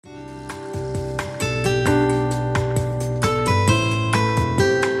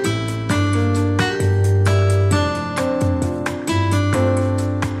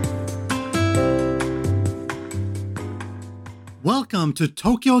welcome to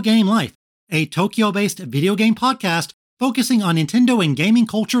Tokyo Game Life, a Tokyo-based video game podcast focusing on Nintendo and gaming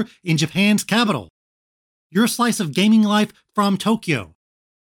culture in Japan's capital. Your slice of gaming life from Tokyo.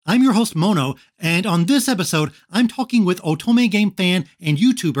 I'm your host Mono, and on this episode, I'm talking with Otome game fan and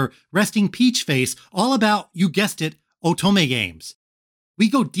YouTuber Resting Peach Face all about, you guessed it, Otome games. We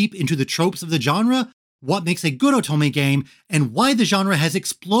go deep into the tropes of the genre, what makes a good Otome game, and why the genre has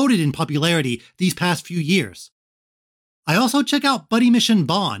exploded in popularity these past few years. I also check out Buddy Mission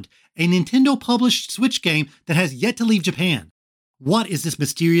Bond, a Nintendo-published Switch game that has yet to leave Japan. What is this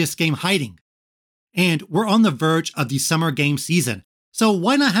mysterious game hiding? And we're on the verge of the summer game season, so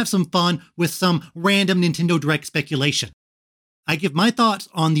why not have some fun with some random Nintendo Direct speculation? I give my thoughts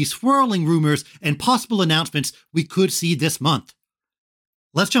on the swirling rumors and possible announcements we could see this month.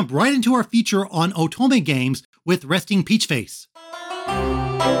 Let's jump right into our feature on Otome games with Resting Peach Face.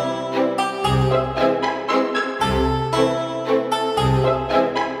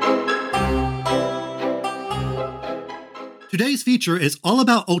 Today's feature is all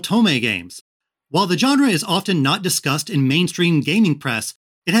about Otome games. While the genre is often not discussed in mainstream gaming press,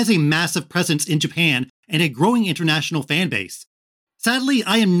 it has a massive presence in Japan and a growing international fan base. Sadly,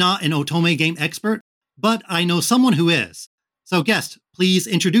 I am not an Otome game expert, but I know someone who is. So guest, please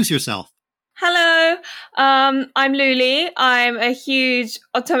introduce yourself. Hello, I'm Luli. I'm a huge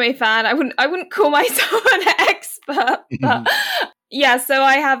Otome fan. I wouldn't call myself an expert, but yeah, so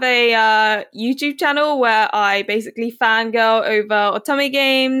I have a YouTube channel where I basically fangirl over Otome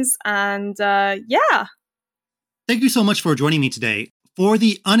games, and yeah. Thank you so much for joining me today. For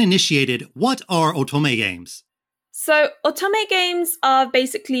the uninitiated, what are Otome games? So Otome games are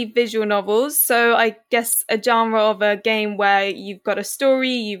basically visual novels. So I guess a genre of a game where you've got a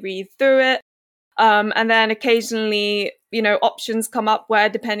story, you read through it, and then occasionally, options come up where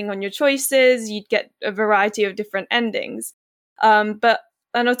depending on your choices, you'd get a variety of different endings. But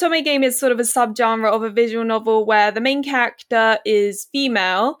an Otome game is sort of a subgenre of a visual novel where the main character is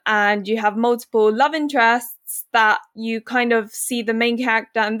female and you have multiple love interests that you kind of see the main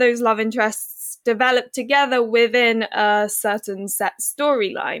character and those love interests develop together within a certain set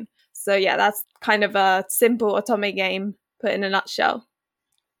storyline. So yeah, that's kind of a simple Otome game put in a nutshell.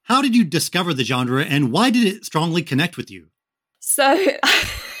 How did you discover the genre and why did it strongly connect with you? So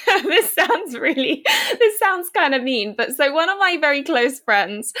this sounds kind of mean, but so one of my very close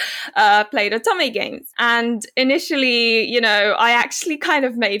friends played Otome games, and initially, I actually kind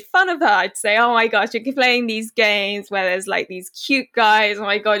of made fun of her. I'd say, "Oh my gosh, you're playing these games where there's like these cute guys. Oh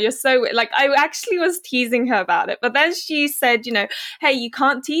my god, you're so like." I actually was teasing her about it, but then she said, "Hey, you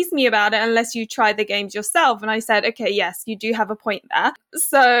can't tease me about it unless you try the games yourself." And I said, "Okay, yes, you do have a point there."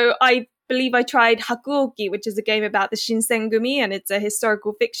 So I believe I tried Hakuoki, which is a game about the Shinsengumi, and it's a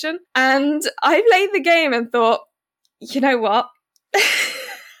historical fiction. And I played the game and thought, you know what?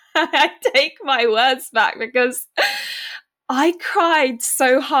 I take my words back because I cried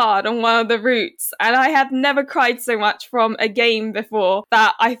so hard on one of the routes, and I had never cried so much from a game before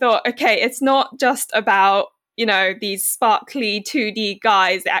that I thought, okay, it's not just about these sparkly 2D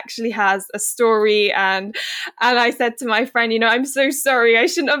guys. It actually has a story. And I said to my friend, I'm so sorry. I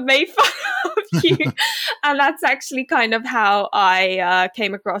shouldn't have made fun of you. And that's actually kind of how I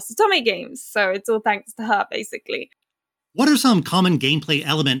came across Otome games. So it's all thanks to her, basically. What are some common gameplay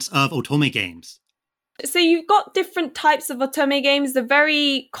elements of Otome games? So you've got different types of Otome games. The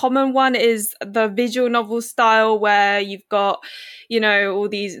very common one is the visual novel style where you've got, all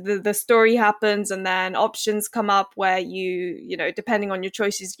these, the story happens and then options come up where you depending on your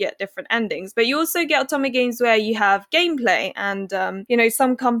choices, you get different endings. But you also get Otome games where you have gameplay and,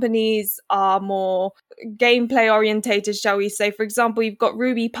 some companies are more gameplay orientated, shall we say. For example, you've got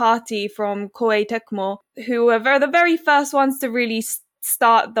Ruby Party from Koei Tecmo, who were the very first ones to really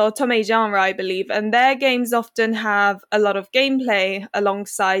start the Otome genre, I believe, and their games often have a lot of gameplay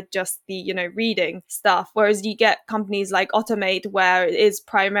alongside just the, reading stuff, whereas you get companies like Otome where it is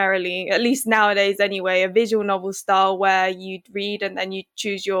primarily, at least nowadays anyway, a visual novel style where you'd read and then you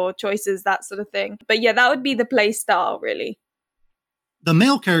choose your choices, that sort of thing. But yeah, that would be the play style, really. The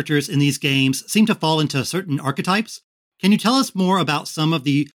male characters in these games seem to fall into certain archetypes. Can you tell us more about some of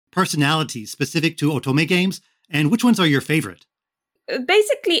the personalities specific to Otome games, and which ones are your favorite?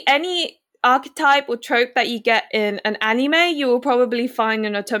 Basically, any archetype or trope that you get in an anime, you will probably find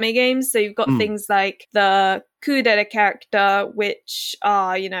in Otome games. So you've got things like the kudere character, which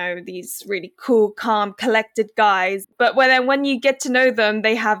are, these really cool, calm, collected guys. But when you get to know them,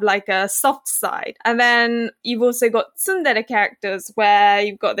 they have like a soft side. And then you've also got tsundere characters where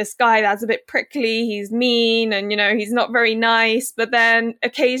you've got this guy that's a bit prickly, he's mean, and, he's not very nice. But then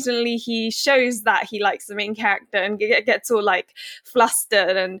occasionally he shows that he likes the main character and gets all like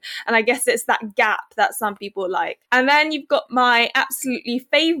flustered. And I guess it's that gap that some people like. And then you've got my absolutely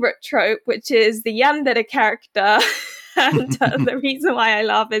favorite trope, which is the yandere character. And the reason why I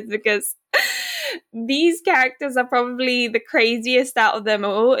laugh is because these characters are probably the craziest out of them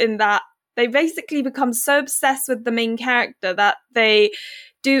all, in that they basically become so obsessed with the main character that they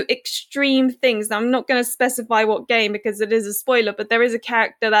do extreme things. Now, I'm not going to specify what game because it is a spoiler, but there is a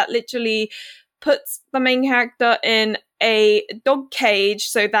character that literally puts the main character in a dog cage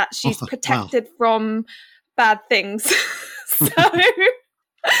so that she's protected from bad things. So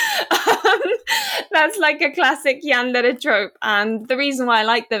that's like a classic yandere trope. And the reason why I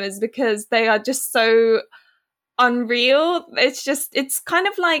like them is because they are just so unreal. It's kind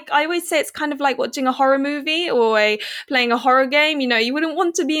of like, I always say it's kind of like watching a horror movie or playing a horror game. You wouldn't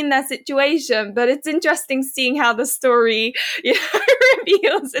want to be in their situation, but it's interesting seeing how the story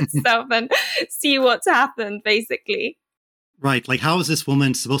reveals itself and see what's happened, basically. Right. Like, how is this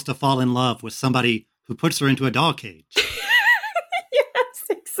woman supposed to fall in love with somebody who puts her into a dog cage? Yes,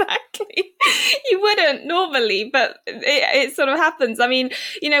 exactly. You wouldn't normally, but it sort of happens. I mean,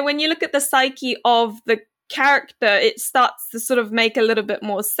 when you look at the psyche of the character, it starts to sort of make a little bit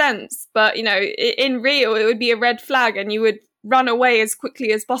more sense. But, in real, it would be a red flag and you would run away as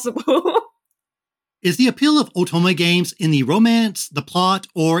quickly as possible. Is the appeal of Otome games in the romance, the plot,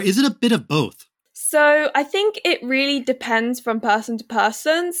 or is it a bit of both? So I think it really depends from person to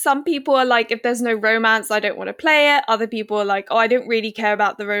person. Some people are like, if there's no romance, I don't want to play it. Other people are like, oh, I don't really care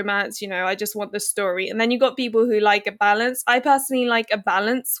about the romance. I just want the story. And then you've got people who like a balance. I personally like a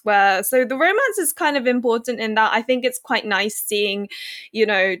balance so the romance is kind of important in that I think it's quite nice seeing,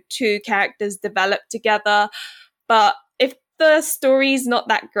 two characters develop together. But if the story's not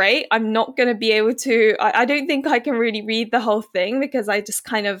that great, I'm not going to be able to, I don't think I can really read the whole thing because I just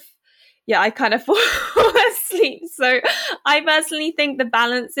kind of fall asleep. So I personally think the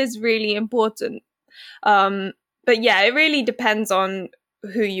balance is really important. But yeah, it really depends on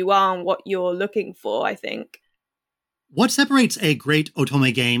who you are and what you're looking for, I think. What separates a great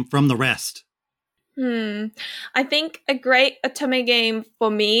Otome game from the rest? I think a great Otome game for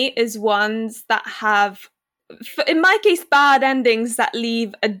me is ones that have, in my case, bad endings that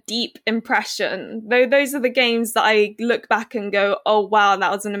leave a deep impression. Those are the games that I look back and go, oh, wow,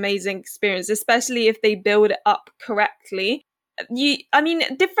 that was an amazing experience, especially if they build it up correctly.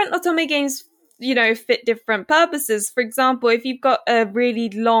 Different Otome games, fit different purposes. For example, if you've got a really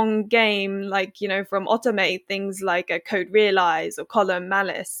long game, like, from Otome, things like a Code Realize or Column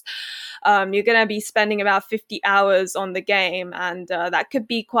Malice, you're going to be spending about 50 hours on the game, and that could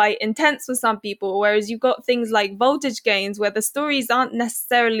be quite intense for some people. Whereas you've got things like Voltage games where the stories aren't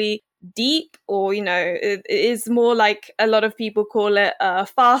necessarily deep, or it is more like a lot of people call it a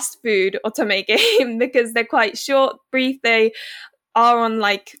fast food Otome game because they're quite short, brief. They are on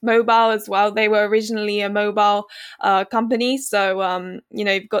like mobile as well. They were originally a mobile company. So,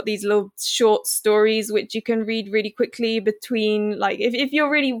 you've got these little short stories which you can read really quickly between, like, if you're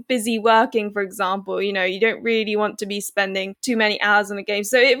really busy working, for example, you don't really want to be spending too many hours on a game.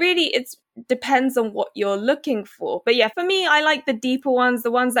 So it depends on what you're looking for. But yeah, for me, I like the deeper ones,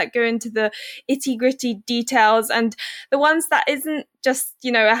 the ones that go into the itty gritty details, and the ones that isn't just,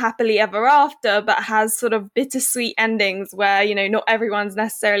 a happily ever after, but has sort of bittersweet endings where, not everyone's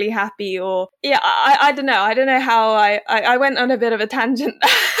necessarily happy. Or I don't know. I don't know how I went on a bit of a tangent.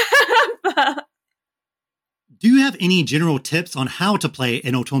 But do you have any general tips on how to play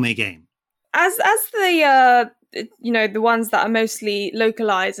an Otome game? As the ones that are mostly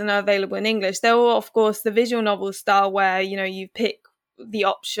localized and are available in English, there are, of course, the visual novel style where, you pick the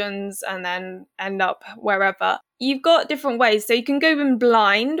options and then end up wherever. You've got different ways. So you can go in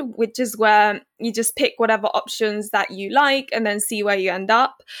blind, which is where you just pick whatever options that you like and then see where you end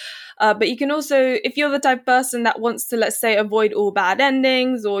up. But you can also, if you're the type of person that wants to, let's say, avoid all bad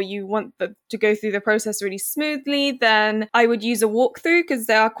endings, or you want to go through the process really smoothly, then I would use a walkthrough, because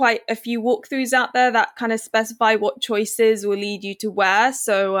there are quite a few walkthroughs out there that kind of specify what choices will lead you to where.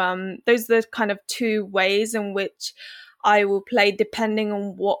 So those are the kind of two ways in which I will play, depending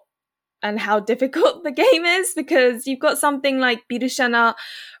on what and how difficult the game is, because you've got something like Birushana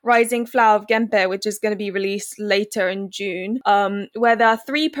Rising Flower of Genpei, which is going to be released later in June, where there are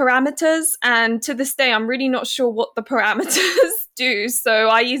 3 parameters, and to this day I'm really not sure what the parameters do. So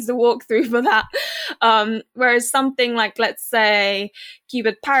I use the walkthrough for that. Whereas something like, let's say,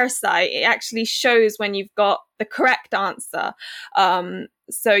 Cupid Parasite, it actually shows when you've got the correct answer.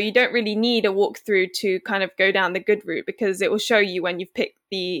 So you don't really need a walkthrough to kind of go down the good route, because it will show you when you've picked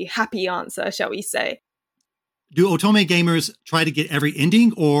the happy answer, shall we say. Do Otome gamers try to get every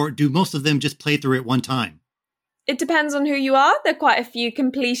ending, or do most of them just play through it one time? It depends on who you are. There are quite a few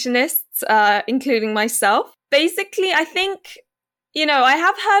completionists, including myself. Basically, I think, I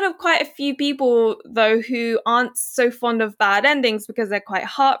have heard of quite a few people, though, who aren't so fond of bad endings because they're quite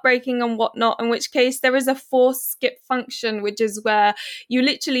heartbreaking and whatnot, in which case there is a force skip function, which is where you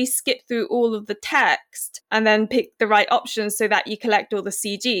literally skip through all of the text and then pick the right options so that you collect all the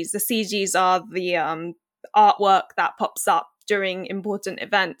CGs. The CGs are the artwork that pops up during important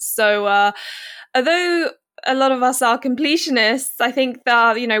events. So although a lot of us are completionists, I think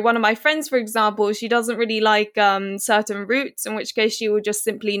that, one of my friends, for example, she doesn't really like certain routes, in which case she will just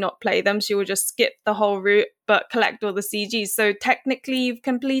simply not play them. She will just skip the whole route but collect all the CGs. So technically you've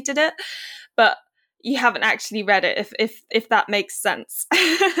completed it, but you haven't actually read it, if that makes sense.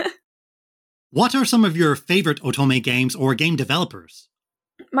 What are some of your favorite Otome games or game developers?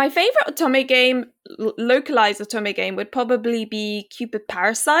 My favorite Otome game, localized Otome game, would probably be Cupid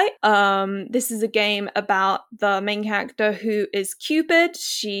Parasite. This is a game about the main character who is Cupid.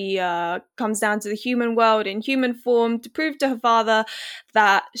 She comes down to the human world in human form to prove to her father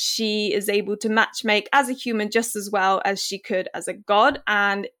that she is able to matchmake as a human just as well as she could as a god.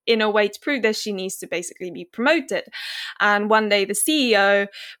 And in a way to prove this, she needs to basically be promoted. And one day the CEO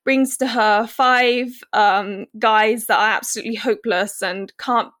brings to her 5 guys that are absolutely hopeless and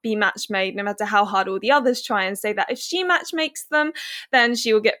can't be matchmade no matter how hard all the others try, and say that if she matchmakes them, then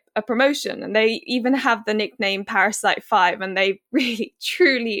she will get a promotion. And they even have the nickname Parasite 5, and they really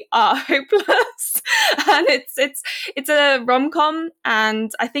truly are hopeless. And it's a rom-com,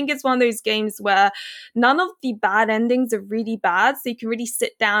 and I think it's one of those games where none of the bad endings are really bad, so you can really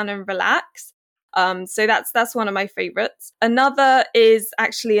sit down and relax. So that's one of my favorites. Another is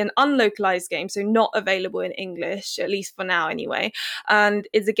actually an unlocalized game, so not available in English, at least for now anyway. And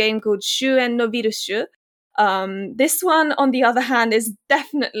it's a game called Shuen no Virushu. This one, on the other hand, is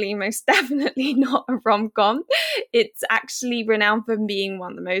most definitely not a rom-com. It's actually renowned for being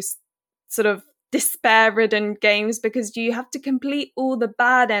one of the most sort of despair-ridden games, because you have to complete all the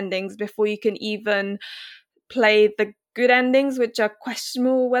bad endings before you can even play the good endings, which are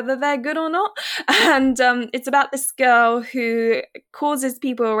questionable whether they're good or not. And it's about this girl who causes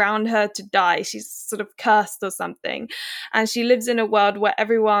people around her to die. She's sort of cursed or something. And she lives in a world where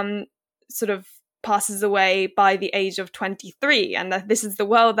everyone sort of passes away by the age of 23. And this is the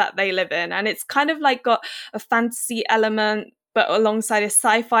world that they live in. And it's kind of like got a fantasy element, but alongside a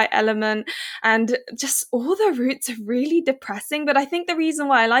sci-fi element, and just all the routes are really depressing. But I think the reason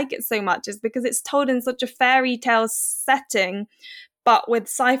why I like it so much is because it's told in such a fairy tale setting, but with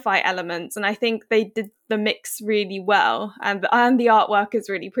sci-fi elements. And I think they did the mix really well, and the artwork is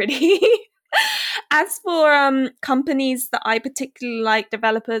really pretty. As for companies that I particularly like,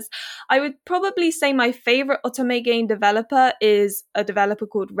 developers, I would probably say my favorite Otome game developer is a developer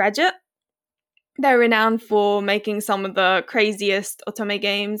called Regit. They're renowned for making some of the craziest Otome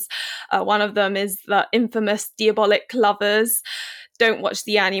games. One of them is the infamous Diabolic Lovers. Don't watch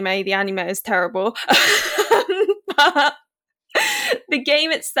the anime. The anime is terrible. But the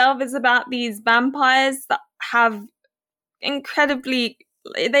game itself is about these vampires that have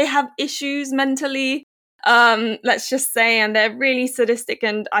they have issues mentally, let's just say, and they're really sadistic,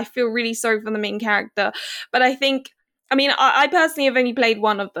 and I feel really sorry for the main character. But I personally have only played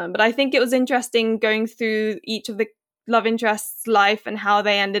one of them, but I think it was interesting going through each of the love interests' life and how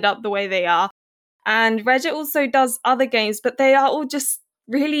they ended up the way they are. And Regit also does other games, but they are all just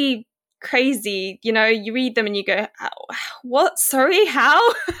really crazy. You read them and you go, what? Sorry, how?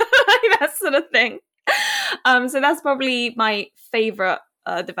 Like that sort of thing. So that's probably my favorite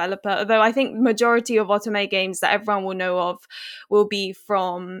developer, although I think the majority of Otome games that everyone will know of will be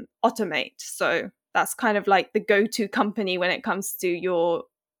from Otomate. So that's kind of like the go-to company when it comes to your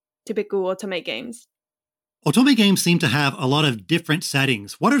typical Otome games. Otome games seem to have a lot of different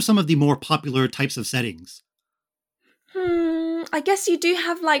settings. What are some of the more popular types of settings? I guess you do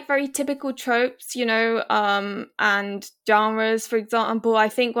have like very typical tropes, and genres. For example, I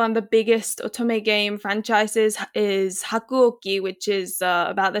think one of the biggest Otome game franchises is Hakuoki, which is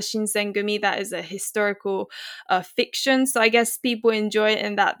about the Shinsengumi. That is a historical fiction. So I guess people enjoy it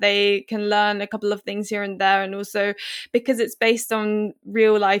in that they can learn a couple of things here and there. And also because it's based on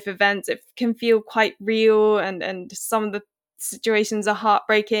real life events, it can feel quite real, and some of the situations are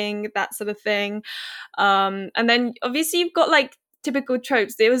heartbreaking, that sort of thing. And then obviously you've got like typical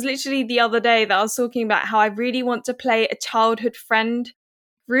tropes. It was literally the other day that I was talking about how I really want to play a childhood friend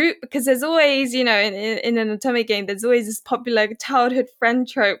route, because there's always, in an Otome game, there's always this popular childhood friend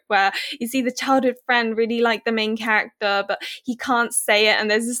trope where you see the childhood friend really like the main character, but he can't say it, and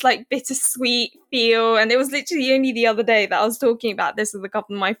there's this like bittersweet feel. And it was literally only the other day that I was talking about this with a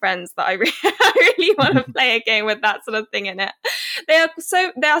couple of my friends, that I really want to play a game with that sort of thing in it. There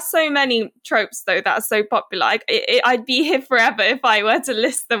are so many tropes though that are so popular. I'd be here forever if I were to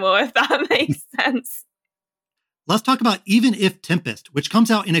list them all, if that makes sense. Let's talk about Even If Tempest, which comes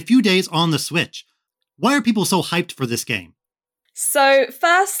out in a few days on the Switch. Why are people so hyped for this game? So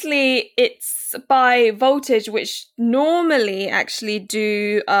firstly, it's by Voltage, which normally actually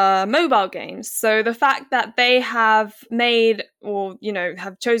do mobile games. So the fact that they have made, or,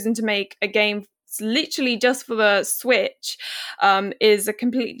 have chosen to make a game literally just for the Switch is a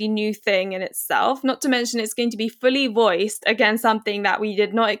completely new thing in itself. Not to mention it's going to be fully voiced, again, something that we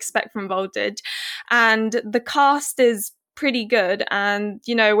did not expect from Voltage. And the cast is pretty good. And,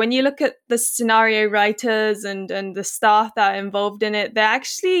 when you look at the scenario writers and the staff that are involved in it,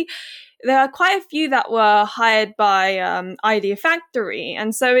 there are quite a few that were hired by Idea Factory.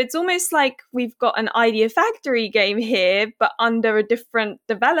 And so it's almost like we've got an Idea Factory game here, but under a different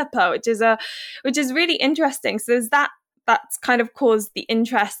developer, which is really interesting. So there's that's kind of caused the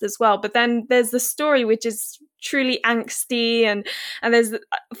interest as well. But then there's the story, which is truly angsty, and there's,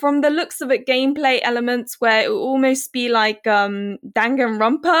 from the looks of it, gameplay elements where it will almost be like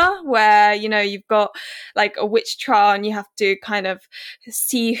Danganronpa, where you've got like a witch trial and you have to kind of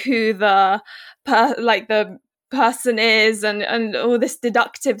see who the person is, and all this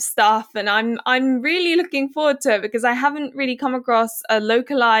deductive stuff. And I'm really looking forward to it, because I haven't really come across a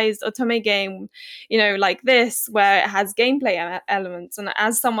localized Otome game, like this, where it has gameplay elements. And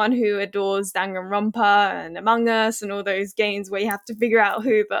as someone who adores Danganronpa and Among Us and all those games where you have to figure out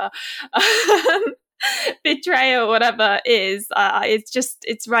who the betrayal, whatever is,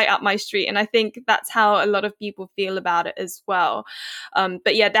 it's right up my street. And I think that's how a lot of people feel about it as well.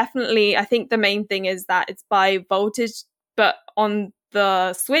 But yeah, definitely, I think the main thing is that it's by Voltage, but on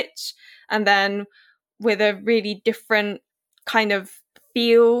the Switch, and then with a really different kind of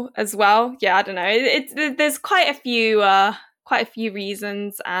feel as well. Yeah, I don't know. There's quite a few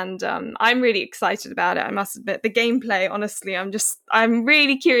reasons, and I'm really excited about it, I must admit. The gameplay, honestly, I'm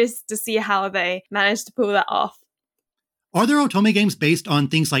really curious to see how they managed to pull that off. Are there Otome games based on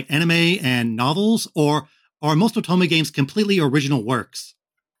things like anime and novels, or are most Otome games completely original works?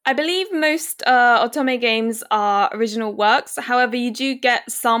 I believe most Otome games are original works. However, you do get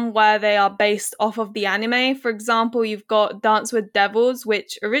some where they are based off of the anime. For example, you've got Dance with Devils,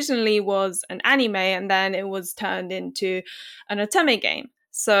 which originally was an anime, and then it was turned into an Otome game.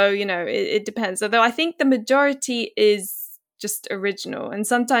 So, it depends. Although I think the majority is just original. And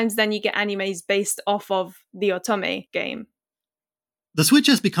sometimes then you get animes based off of the Otome game. The Switch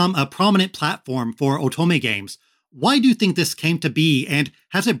has become a prominent platform for Otome games. Why do you think this came to be, and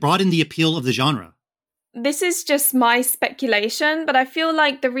has it broadened the appeal of the genre? This is just my speculation, but I feel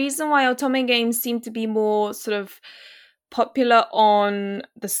like the reason why Otome games seem to be more sort of popular on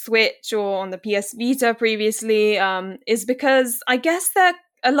the Switch or on the PS Vita previously is because I guess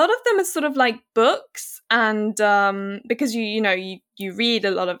a lot of them are sort of like books, and because you read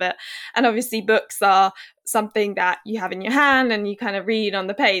a lot of it, and obviously books are something that you have in your hand and you kind of read on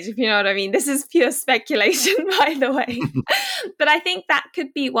the page, if you know what I mean. This is pure speculation, by the way. But I think that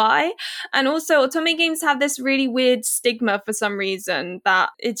could be why. And also, Otome games have this really weird stigma for some reason,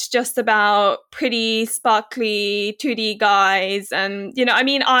 that it's just about pretty, sparkly 2D guys. And,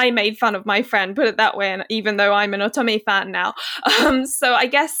 I made fun of my friend, put it that way, and even though I'm an Otome fan now. So I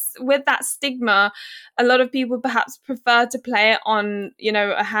guess with that stigma, a lot of people perhaps prefer to play it on,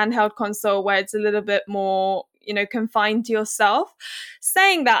 a handheld console where it's a little bit more, confined to yourself.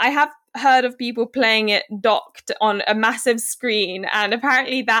 Saying that, I have heard of people playing it docked on a massive screen, and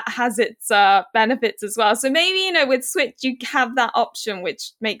apparently that has its benefits as well. So maybe, with Switch, you have that option,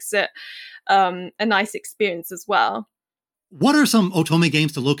 which makes it a nice experience as well. What are some Otome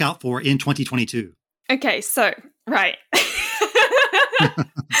games to look out for in 2022? Okay, so, right.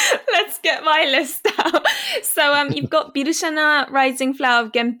 Let's get my list out. So you've got Birushana Rising Flower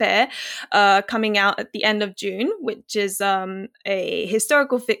of Genpei coming out at the end of June, which is a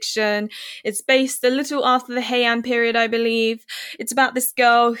historical fiction. It's based a little after the Heian period, I believe. It's about this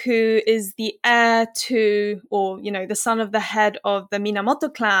girl who is the heir to, or, the son of the head of the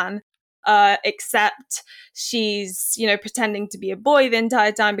Minamoto clan. except she's, pretending to be a boy the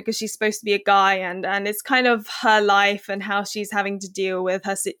entire time because she's supposed to be a guy, and it's kind of her life and how she's having to deal with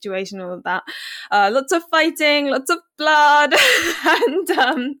her situation, all of that. Lots of fighting, lots of blood,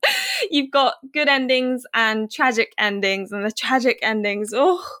 and you've got good endings and tragic endings, and the tragic endings,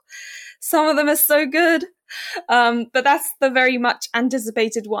 some of them are so good. But that's the very much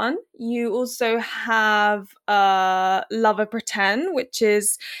anticipated one. You also have Lover Pretend, which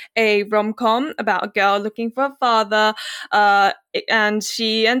is a rom-com about a girl looking for a father, and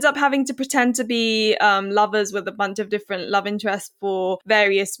she ends up having to pretend to be lovers with a bunch of different love interests for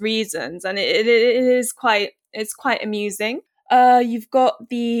various reasons, and it's quite amusing. You've got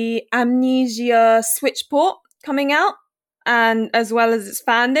the Amnesia Switch port coming out, and as well as its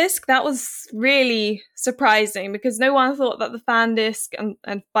fan disc. That was really surprising because no one thought that the fan disc,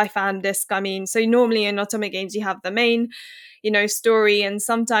 and by fan disc I mean, so normally in Otome games you have the main, story, and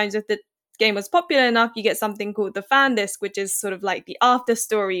sometimes if the game was popular enough you get something called the fan disc, which is sort of like the after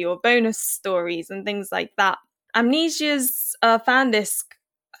story or bonus stories and things like that. Amnesia's fan disc,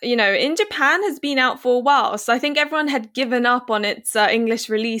 in Japan has been out for a while, so I think everyone had given up on its English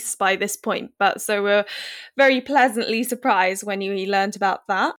release by this point, but so we're very pleasantly surprised when we learned about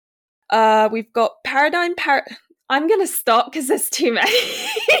that. We've got I'm going to stop because there's too many.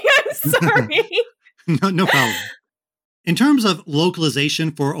 I'm sorry. No problem. In terms of localization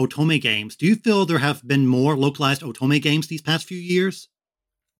for Otome games, do you feel there have been more localized Otome games these past few years?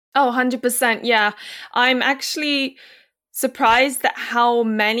 Oh, 100%, yeah. I'm actually surprised at how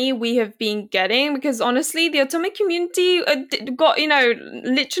many we have been getting, because honestly the Otome community got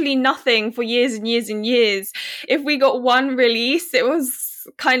literally nothing for years and years and years. If we got one release, it was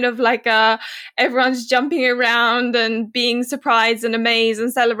kind of like everyone's jumping around and being surprised and amazed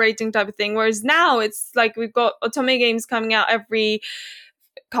and celebrating type of thing, whereas now it's like we've got Otome games coming out every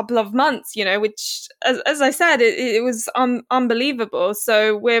couple of months, which as I said, it was unbelievable.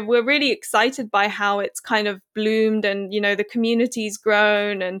 So we're really excited by how it's kind of bloomed, and the community's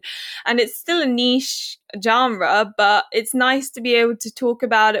grown, and it's still a niche genre, but it's nice to be able to talk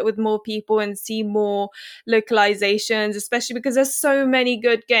about it with more people and see more localizations, especially because there's so many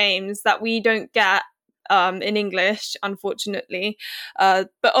good games that we don't get in English, unfortunately. But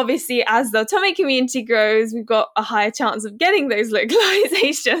obviously, as the Otome community grows, we've got a higher chance of getting those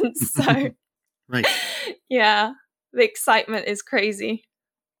localizations. So, right. Yeah, the excitement is crazy.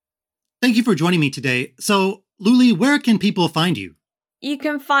 Thank you for joining me today. So, Luli, where can people find you? You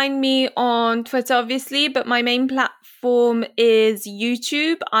can find me on Twitter, obviously, but my main platform is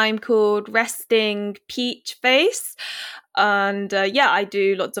YouTube. I'm called Resting Peach Face. And I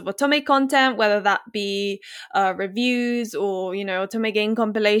do lots of Otome content, whether that be reviews or, Otome game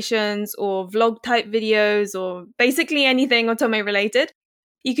compilations or vlog type videos or basically anything Otome related.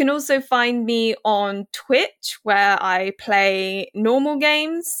 You can also find me on Twitch, where I play normal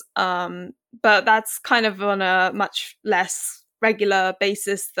games, but that's kind of on a much less regular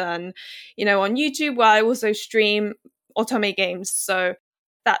basis than, on YouTube, where I also stream Otome games. So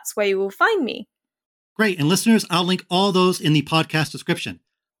that's where you will find me. Great. And listeners, I'll link all those in the podcast description.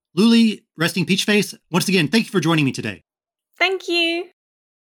 Luli, Resting Peach Face, once again, thank you for joining me today. Thank you.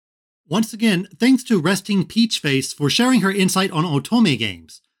 Once again, thanks to Resting Peach Face for sharing her insight on Otome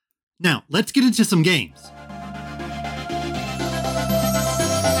games. Now, let's get into some games.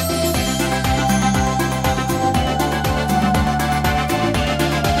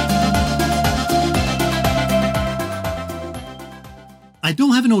 I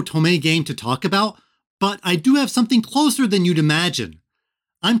don't have an Otome game to talk about, but I do have something closer than you'd imagine.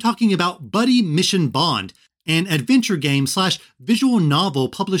 I'm talking about Buddy Mission Bond, an adventure game / visual novel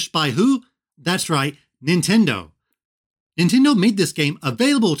published by who? That's right, Nintendo. Nintendo made this game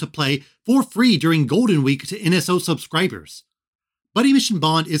available to play for free during Golden Week to NSO subscribers. Buddy Mission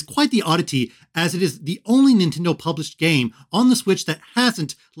Bond is quite the oddity, as it is the only Nintendo published game on the Switch that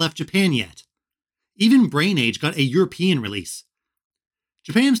hasn't left Japan yet. Even Brain Age got a European release.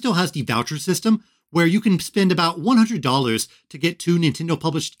 Japan still has the voucher system, where you can spend about $100 to get 2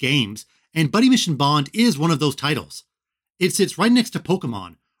 Nintendo-published games, and Buddy Mission Bond is one of those titles. It sits right next to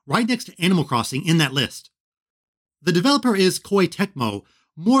Pokemon, right next to Animal Crossing in that list. The developer is Koei Tecmo,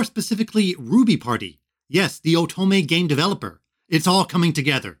 more specifically Ruby Party. Yes, the Otome game developer. It's all coming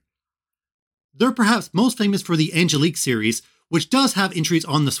together. They're perhaps most famous for the Angelique series, which does have entries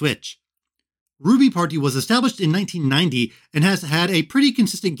on the Switch. Ruby Party was established in 1990 and has had a pretty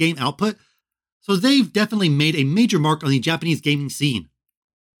consistent game output, so they've definitely made a major mark on the Japanese gaming scene.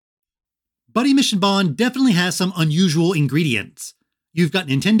 Buddy Mission Bond definitely has some unusual ingredients. You've got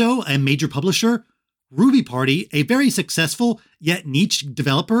Nintendo, a major publisher, Ruby Party, a very successful yet niche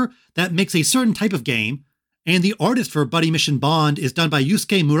developer that makes a certain type of game, and the artist for Buddy Mission Bond is done by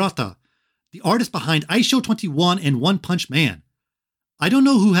Yusuke Murata, the artist behind Ice Show 21 and One Punch Man. I don't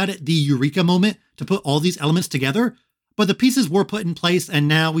know who had the eureka moment to put all these elements together, but the pieces were put in place and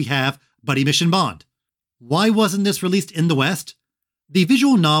now we have Buddy Mission Bond. Why wasn't this released in the West? The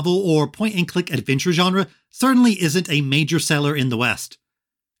visual novel or point-and-click adventure genre certainly isn't a major seller in the West.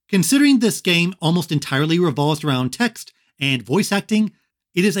 Considering this game almost entirely revolves around text and voice acting,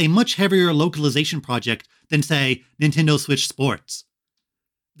 it is a much heavier localization project than, say, Nintendo Switch Sports.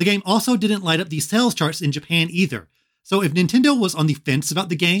 The game also didn't light up the sales charts in Japan either, so if Nintendo was on the fence about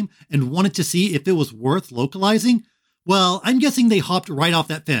the game and wanted to see if it was worth localizing, well, I'm guessing they hopped right off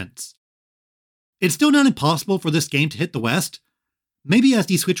that fence. It's still not impossible for this game to hit the West. Maybe as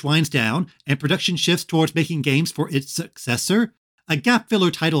the Switch winds down and production shifts towards making games for its successor, a gap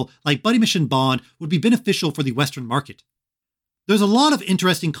filler title like Buddy Mission Bond would be beneficial for the Western market. There's a lot of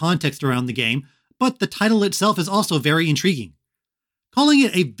interesting context around the game, but the title itself is also very intriguing. Calling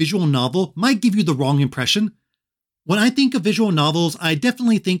it a visual novel might give you the wrong impression. When I think of visual novels, I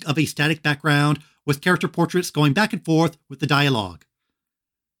definitely think of a static background with character portraits going back and forth with the dialogue.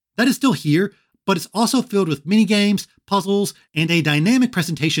 That is still here, but it's also filled with minigames, puzzles, and a dynamic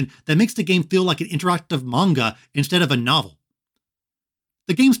presentation that makes the game feel like an interactive manga instead of a novel.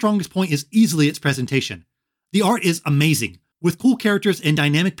 The game's strongest point is easily its presentation. The art is amazing, with cool characters and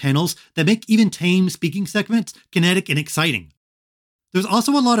dynamic panels that make even tame speaking segments kinetic and exciting. There's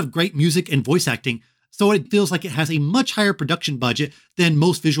also a lot of great music and voice acting, so it feels like it has a much higher production budget than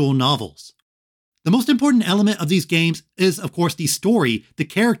most visual novels. The most important element of these games is, of course, the story, the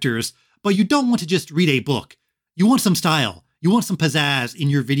characters, but you don't want to just read a book. You want some style. You want some pizzazz in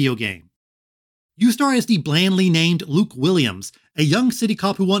your video game. You star as the blandly named Luke Williams, a young city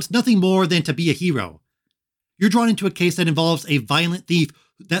cop who wants nothing more than to be a hero. You're drawn into a case that involves a violent thief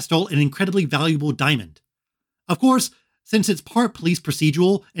that stole an incredibly valuable diamond. Of course, since it's part police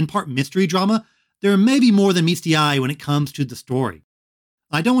procedural and part mystery drama, there may be more than meets the eye when it comes to the story.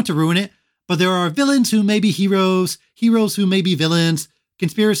 I don't want to ruin it, but there are villains who may be heroes, heroes who may be villains,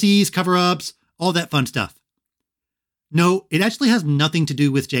 conspiracies, cover-ups, all that fun stuff. No, it actually has nothing to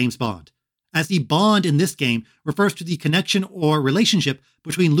do with James Bond, as the Bond in this game refers to the connection or relationship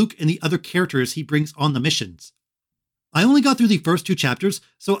between Luke and the other characters he brings on the missions. I only got through the first 2 chapters,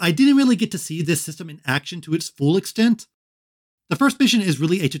 so I didn't really get to see this system in action to its full extent. The first mission is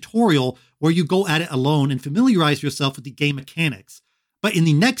really a tutorial where you go at it alone and familiarize yourself with the game mechanics, but in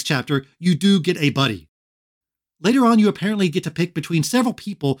the next chapter, you do get a buddy. Later on, you apparently get to pick between several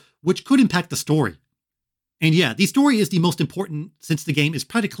people, which could impact the story. And yeah, the story is the most important since the game is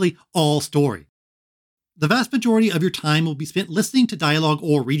practically all story. The vast majority of your time will be spent listening to dialogue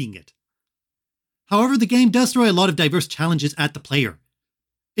or reading it. However, the game does throw a lot of diverse challenges at the player.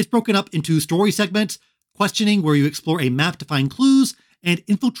 It's broken up into story segments, questioning where you explore a map to find clues, and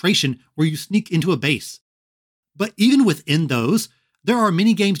infiltration where you sneak into a base. But even within those, there are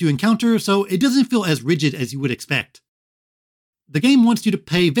mini games you encounter, so it doesn't feel as rigid as you would expect. The game wants you to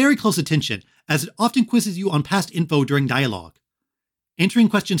pay very close attention, as it often quizzes you on past info during dialogue. Answering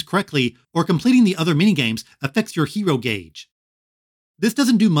questions correctly or completing the other minigames affects your hero gauge. This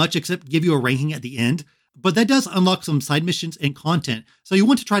doesn't do much except give you a ranking at the end, but that does unlock some side missions and content, so you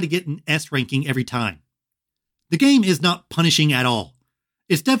want to try to get an S ranking every time. The game is not punishing at all.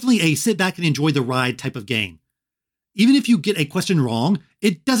 It's definitely a sit back and enjoy the ride type of game. Even if you get a question wrong,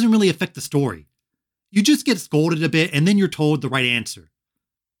 it doesn't really affect the story. You just get scolded a bit and then you're told the right answer.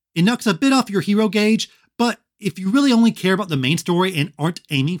 It knocks a bit off your hero gauge, but if you really only care about the main story and aren't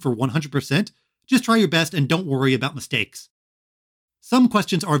aiming for 100%, just try your best and don't worry about mistakes. Some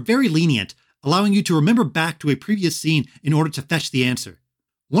questions are very lenient, allowing you to remember back to a previous scene in order to fetch the answer.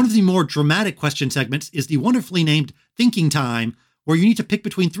 One of the more dramatic question segments is the wonderfully named Thinking Time, where you need to pick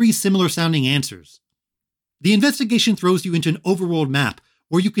between 3 similar sounding answers. The investigation throws you into an overworld map,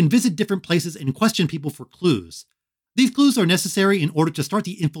 where you can visit different places and question people for clues. These clues are necessary in order to start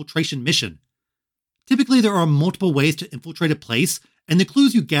the infiltration mission. Typically, there are multiple ways to infiltrate a place, and the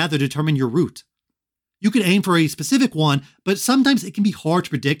clues you gather determine your route. You can aim for a specific one, but sometimes it can be hard to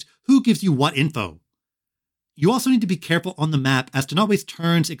predict who gives you what info. You also need to be careful on the map as to not waste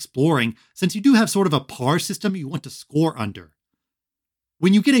turns exploring, since you do have sort of a par system you want to score under.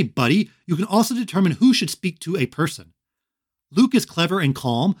 When you get a buddy, you can also determine who should speak to a person. Luke is clever and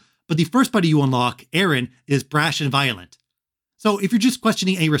calm, but the first buddy you unlock, Aaron, is brash and violent. So if you're just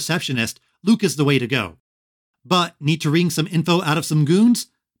questioning a receptionist, Luke is the way to go. But need to wring some info out of some goons?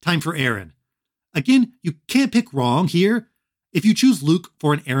 Time for Aaron. Again, you can't pick wrong here. If you choose Luke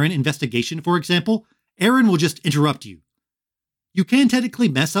for an Aaron investigation, for example, Aaron will just interrupt you. You can technically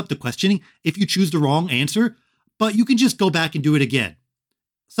mess up the questioning if you choose the wrong answer, but you can just go back and do it again.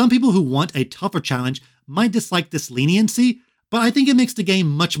 Some people who want a tougher challenge might dislike this leniency, but I think it makes the game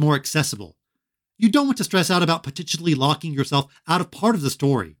much more accessible. You don't want to stress out about potentially locking yourself out of part of the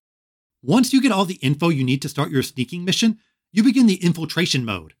story. Once you get all the info you need to start your sneaking mission, you begin the infiltration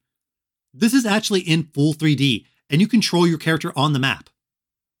mode. This is actually in full 3D, and you control your character on the map.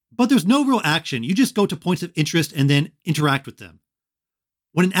 But there's no real action, you just go to points of interest and then interact with them.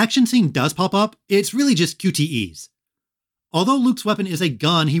 When an action scene does pop up, it's really just QTEs. Although Luke's weapon is a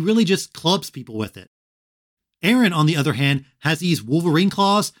gun, he really just clubs people with it. Aaron, on the other hand, has these Wolverine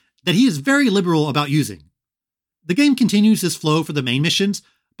claws that he is very liberal about using. The game continues this flow for the main missions,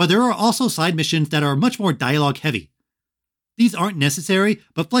 but there are also side missions that are much more dialogue heavy. These aren't necessary,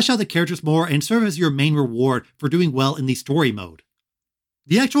 but flesh out the characters more and serve as your main reward for doing well in the story mode.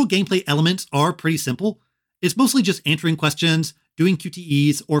 The actual gameplay elements are pretty simple. It's mostly just answering questions, doing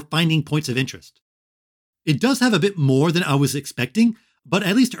QTEs, or finding points of interest. It does have a bit more than I was expecting, but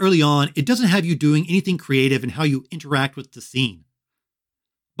at least early on, it doesn't have you doing anything creative in how you interact with the scene.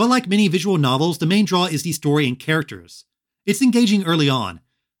 But like many visual novels, the main draw is the story and characters. It's engaging early on.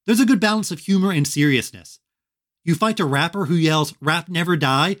 There's a good balance of humor and seriousness. You fight a rapper who yells, "Rap never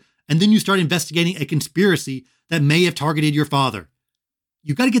die," and then you start investigating a conspiracy that may have targeted your father.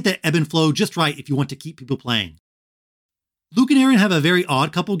 You gotta get that ebb and flow just right if you want to keep people playing. Luke and Aaron have a very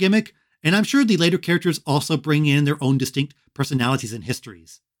odd couple gimmick, and I'm sure the later characters also bring in their own distinct personalities and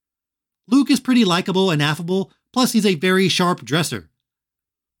histories. Luke is pretty likable and affable, plus he's a very sharp dresser.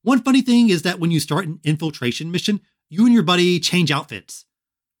 One funny thing is that when you start an infiltration mission, you and your buddy change outfits.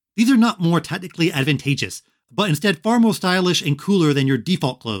 These are not more tactically advantageous, but instead far more stylish and cooler than your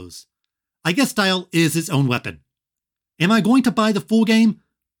default clothes. I guess style is its own weapon. Am I going to buy the full game?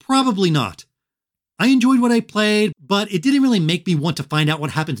 Probably not. I enjoyed what I played, but it didn't really make me want to find out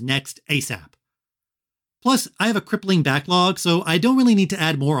what happens next ASAP. Plus, I have a crippling backlog, so I don't really need to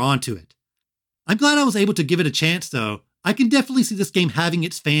add more onto it. I'm glad I was able to give it a chance, though. I can definitely see this game having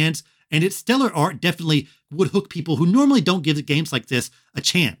its fans, and its stellar art definitely would hook people who normally don't give games like this a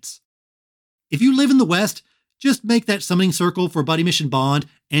chance. If you live in the West, just make that summoning circle for Buddy Mission Bond,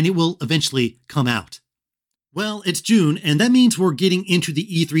 and it will eventually come out. Well, it's June, and that means we're getting into the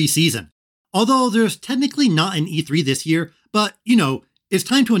E3 season. Although there's technically not an E3 this year, but, it's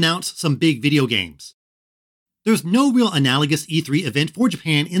time to announce some big video games. There's no real analogous E3 event for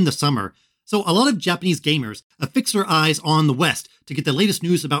Japan in the summer, so a lot of Japanese gamers have fixed their eyes on the West to get the latest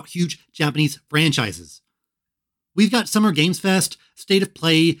news about huge Japanese franchises. We've got Summer Games Fest, State of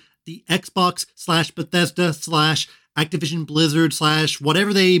Play, the Xbox/Bethesda/Activision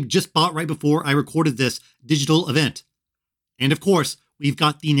Blizzard/whatever they just bought right before I recorded this digital event. And of course, we've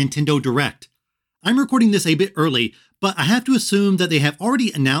got the Nintendo Direct. I'm recording this a bit early, but I have to assume that they have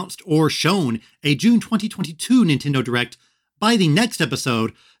already announced or shown a June 2022 Nintendo Direct by the next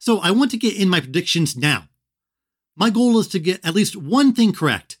episode, so I want to get in my predictions now. My goal is to get at least one thing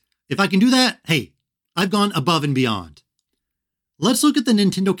correct. If I can do that, hey, I've gone above and beyond. Let's look at the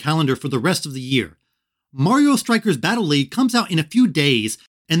Nintendo calendar for the rest of the year. Mario Strikers Battle League comes out in a few days,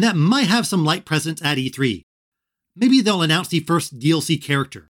 and that might have some light presence at E3. Maybe they'll announce the first DLC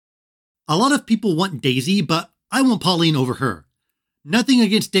character. A lot of people want Daisy, but I want Pauline over her. Nothing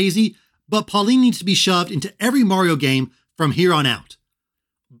against Daisy, but Pauline needs to be shoved into every Mario game from here on out.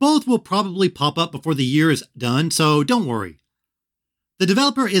 Both will probably pop up before the year is done, so don't worry. The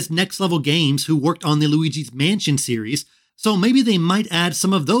developer is Next Level Games, who worked on the Luigi's Mansion series, so maybe they might add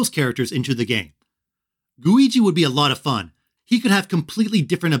some of those characters into the game. Luigi would be a lot of fun. He could have completely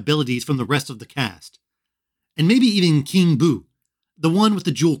different abilities from the rest of the cast. And maybe even King Boo, the one with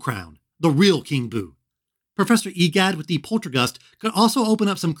the jewel crown, the real King Boo. Professor Egad with the Poltergust could also open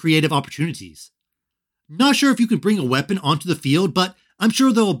up some creative opportunities. Not sure if you can bring a weapon onto the field, but I'm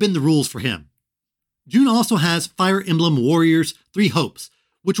sure they'll bend the rules for him. June also has Fire Emblem Warriors 3 Hopes,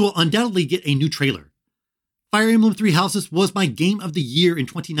 which will undoubtedly get a new trailer. Fire Emblem 3 Houses was my game of the year in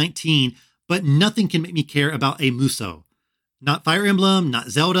 2019, but nothing can make me care about a Musou. Not Fire Emblem, not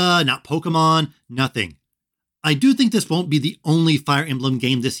Zelda, not Pokemon, nothing. I do think this won't be the only Fire Emblem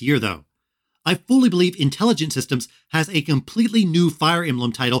game this year, though. I fully believe Intelligent Systems has a completely new Fire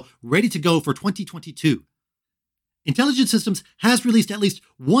Emblem title ready to go for 2022. Intelligent Systems has released at least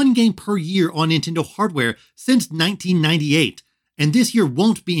one game per year on Nintendo hardware since 1998, and this year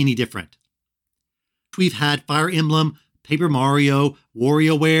won't be any different. We've had Fire Emblem, Paper Mario,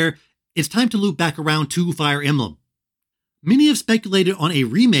 WarioWare. It's time to loop back around to Fire Emblem. Many have speculated on a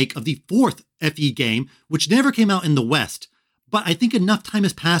remake of the fourth FE game, which never came out in the West, but I think enough time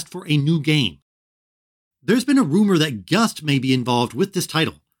has passed for a new game. There's been a rumor that Gust may be involved with this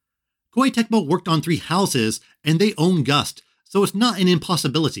title. Koei Tecmo worked on 3 Houses, and they own Gust, so it's not an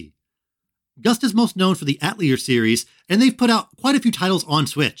impossibility. Gust is most known for the Atelier series, and they've put out quite a few titles on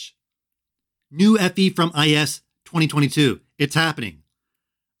Switch. New FE from IS 2022. It's happening.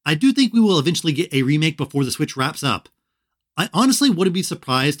 I do think we will eventually get a remake before the Switch wraps up. I honestly wouldn't be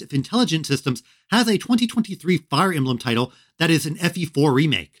surprised if Intelligent Systems has a 2023 Fire Emblem title that is an FE4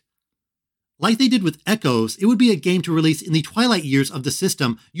 remake. Like they did with Echoes, it would be a game to release in the twilight years of the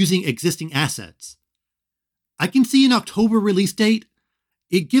system using existing assets. I can see an October release date.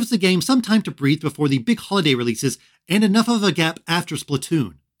 It gives the game some time to breathe before the big holiday releases and enough of a gap after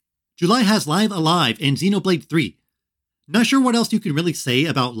Splatoon. July has Live Alive and Xenoblade 3. Not sure what else you can really say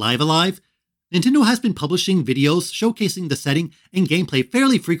about Live Alive. Nintendo has been publishing videos showcasing the setting and gameplay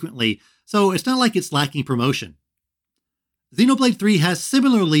fairly frequently, so it's not like it's lacking promotion. Xenoblade 3 has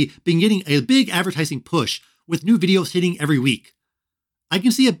similarly been getting a big advertising push, with new videos hitting every week. I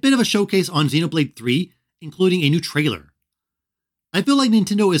can see a bit of a showcase on Xenoblade 3, including a new trailer. I feel like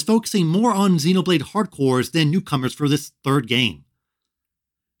Nintendo is focusing more on Xenoblade hardcores than newcomers for this third game.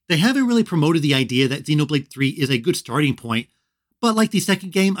 They haven't really promoted the idea that Xenoblade 3 is a good starting point, but like the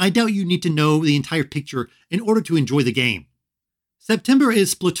second game, I doubt you need to know the entire picture in order to enjoy the game. September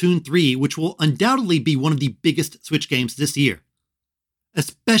is Splatoon 3, which will undoubtedly be one of the biggest Switch games this year,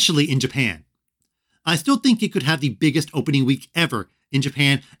 especially in Japan. I still think it could have the biggest opening week ever in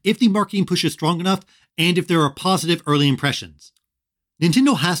Japan if the marketing push is strong enough and if there are positive early impressions.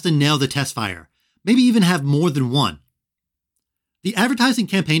 Nintendo has to nail the test fire, maybe even have more than one. The advertising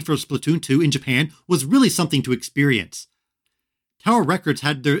campaign for Splatoon 2 in Japan was really something to experience. Tower Records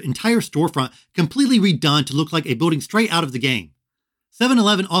had their entire storefront completely redone to look like a building straight out of the game.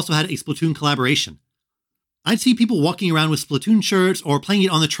 7-Eleven also had a Splatoon collaboration. I'd see people walking around with Splatoon shirts or playing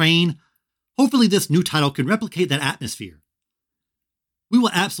it on the train. Hopefully this new title can replicate that atmosphere. We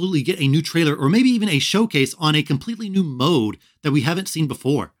will absolutely get a new trailer or maybe even a showcase on a completely new mode that we haven't seen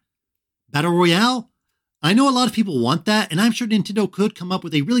before. Battle Royale? I know a lot of people want that, and I'm sure Nintendo could come up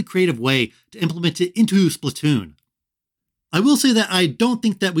with a really creative way to implement it into Splatoon. I will say that I don't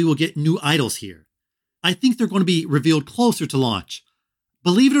think that we will get new idols here. I think they're going to be revealed closer to launch.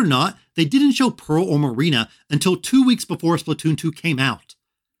 Believe it or not, they didn't show Pearl or Marina until 2 weeks before Splatoon 2 came out.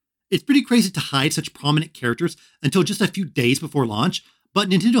 It's pretty crazy to hide such prominent characters until just a few days before launch, but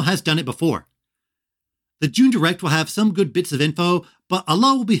Nintendo has done it before. The June Direct will have some good bits of info, but a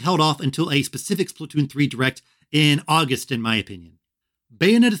lot will be held off until a specific Splatoon 3 Direct in August, in my opinion.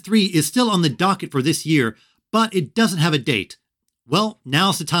 Bayonetta 3 is still on the docket for this year, but it doesn't have a date. Well,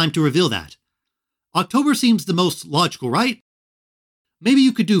 now's the time to reveal that. October seems the most logical, right? Maybe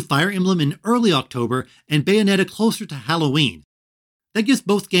you could do Fire Emblem in early October and Bayonetta closer to Halloween. That gives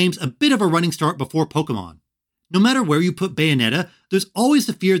both games a bit of a running start before Pokemon. No matter where you put Bayonetta, there's always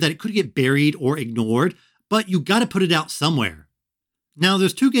the fear that it could get buried or ignored, but you gotta put it out somewhere. Now,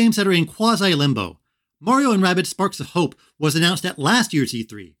 there's 2 games that are in quasi-limbo. Mario & Rabbids Sparks of Hope was announced at last year's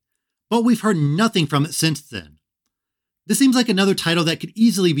E3, but we've heard nothing from it since then. This seems like another title that could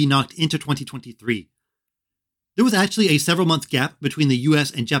easily be knocked into 2023. There was actually a several-month gap between the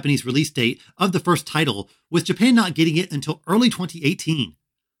US and Japanese release date of the first title, with Japan not getting it until early 2018.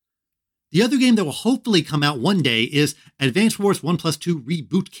 The other game that will hopefully come out one day is Advance Wars 1+2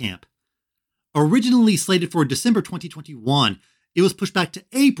 Reboot Camp. Originally slated for December 2021, it was pushed back to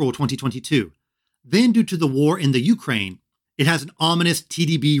April 2022. Then, due to the war in the Ukraine, it has an ominous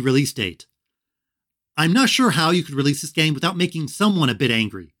TDB release date. I'm not sure how you could release this game without making someone a bit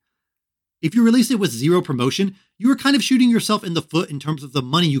angry. If you release it with zero promotion, you are kind of shooting yourself in the foot in terms of the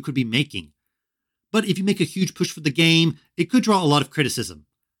money you could be making. But if you make a huge push for the game, it could draw a lot of criticism.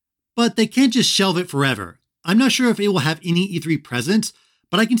 But they can't just shelve it forever. I'm not sure if it will have any E3 presence,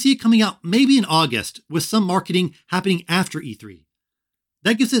 but I can see it coming out maybe in August, with some marketing happening after E3.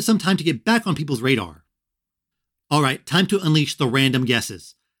 That gives it some time to get back on people's radar. Alright, time to unleash the random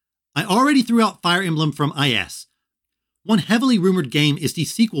guesses. I already threw out Fire Emblem from IS. One heavily rumored game is the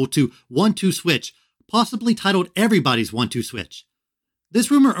sequel to 1-2 Switch, possibly titled Everybody's 1-2 Switch.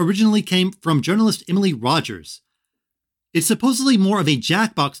 This rumor originally came from journalist Emily Rogers. It's supposedly more of a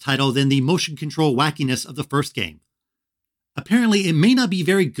Jackbox title than the motion control wackiness of the first game. Apparently, it may not be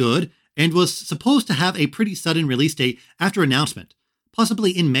very good and was supposed to have a pretty sudden release date after announcement,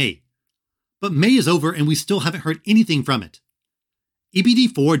 possibly in May. But May is over and we still haven't heard anything from it.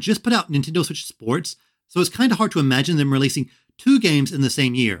 EBD4 just put out Nintendo Switch Sports, so it's kind of hard to imagine them releasing 2 games in the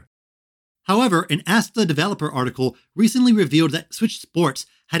same year. However, an Ask the Developer article recently revealed that Switch Sports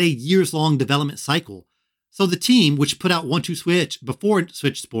had a years-long development cycle, so the team, which put out 1-2 Switch before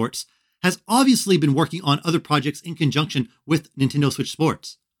Switch Sports, has obviously been working on other projects in conjunction with Nintendo Switch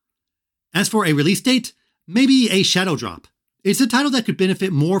Sports. As for a release date, maybe a shadow drop. It's a title that could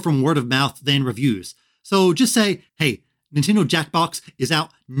benefit more from word of mouth than reviews, so just say, hey, Nintendo Jackbox is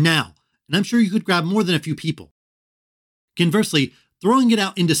out now, and I'm sure you could grab more than a few people. Conversely, throwing it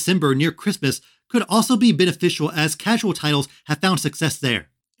out in December near Christmas could also be beneficial as casual titles have found success there.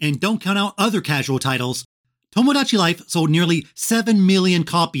 And don't count out other casual titles. Tomodachi Life sold nearly 7 million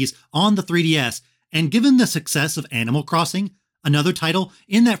copies on the 3DS, and given the success of Animal Crossing, another title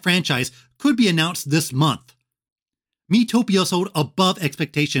in that franchise could be announced this month. Miitopia sold above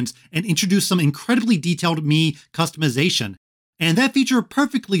expectations and introduced some incredibly detailed Mii customization, and that feature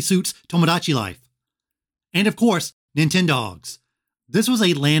perfectly suits Tomodachi Life. And of course, Nintendogs. This was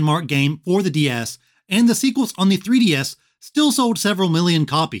a landmark game for the DS, and the sequels on the 3DS still sold several million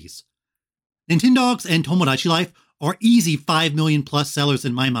copies. Nintendogs and Tomodachi Life are easy 5 million plus sellers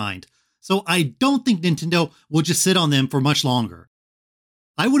in my mind, so I don't think Nintendo will just sit on them for much longer.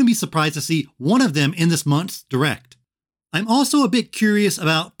 I wouldn't be surprised to see one of them in this month's Direct. I'm also a bit curious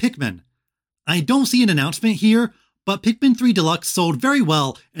about Pikmin. I don't see an announcement here, but Pikmin 3 Deluxe sold very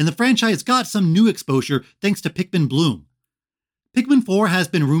well, and the franchise got some new exposure thanks to Pikmin Bloom. Pikmin 4 has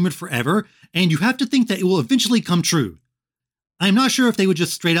been rumored forever, and you have to think that it will eventually come true. I'm not sure if they would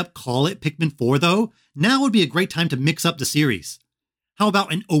just straight up call it Pikmin 4 though. Now would be a great time to mix up the series. How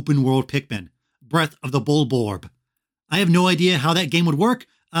about an open world Pikmin? Breath of the Bulborb. I have no idea how that game would work,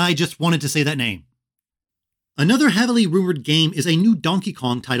 I just wanted to say that name. Another heavily rumored game is a new Donkey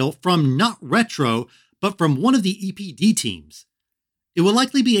Kong title from not Retro, but from one of the EPD teams. It will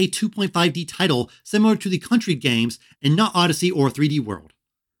likely be a 2.5D title similar to the Country games and not Odyssey or 3D World.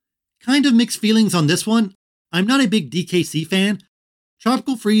 Kind of mixed feelings on this one. I'm not a big DKC fan.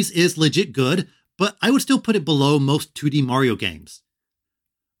 Tropical Freeze is legit good, but I would still put it below most 2D Mario games.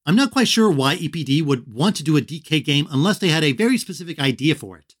 I'm not quite sure why EPD would want to do a DK game unless they had a very specific idea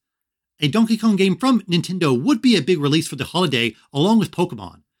for it. A Donkey Kong game from Nintendo would be a big release for the holiday along with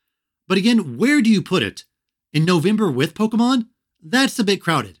Pokemon. But again, where do you put it? In November with Pokemon? That's a bit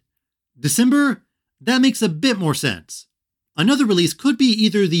crowded. December? That makes a bit more sense. Another release could be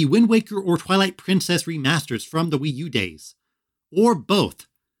either the Wind Waker or Twilight Princess remasters from the Wii U days. Or both.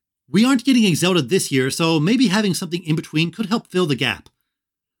 We aren't getting a Zelda this year, so maybe having something in between could help fill the gap.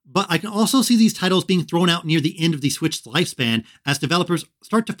 But I can also see these titles being thrown out near the end of the Switch's lifespan as developers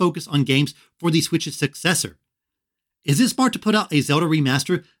start to focus on games for the Switch's successor. Is it smart to put out a Zelda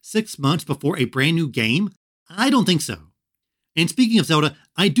remaster 6 months before a brand new game? I don't think so. And speaking of Zelda,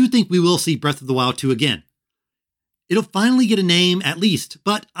 I do think we will see Breath of the Wild 2 again. It'll finally get a name at least,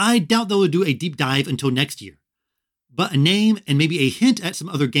 but I doubt they'll do a deep dive until next year. But a name and maybe a hint at some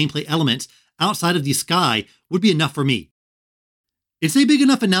other gameplay elements outside of the sky would be enough for me. It's a big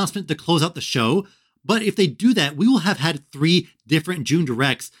enough announcement to close out the show, but if they do that, we will have had 3 different June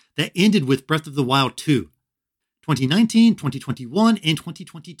Directs that ended with Breath of the Wild 2. 2019, 2021, and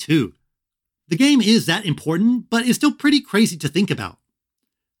 2022. The game is that important, but it's still pretty crazy to think about.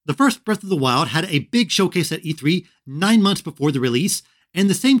 The first Breath of the Wild had a big showcase at E3 9 months before the release, and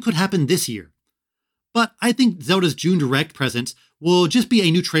the same could happen this year. But I think Zelda's June Direct presence will just be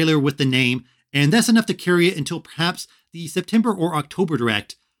a new trailer with the name, and that's enough to carry it until perhaps the September or October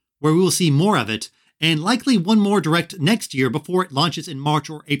Direct, where we will see more of it, and likely one more Direct next year before it launches in March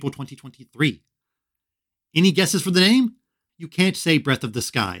or April 2023. Any guesses for the name? You can't say Breath of the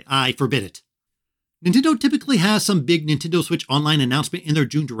Sky. I forbid it. Nintendo typically has some big Nintendo Switch Online announcement in their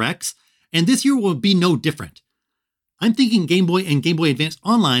June Directs, and this year will be no different. I'm thinking Game Boy and Game Boy Advance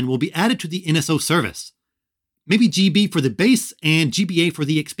Online will be added to the NSO service. Maybe GB for the base and GBA for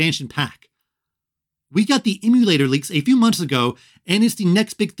the expansion pack. We got the emulator leaks a few months ago, and it's the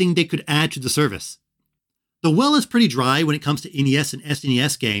next big thing they could add to the service. The well is pretty dry when it comes to NES and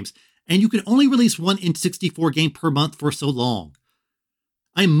SNES games, and you can only release one N64 game per month for so long.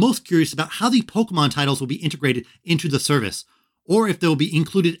 I'm most curious about how the Pokemon titles will be integrated into the service, or if they'll be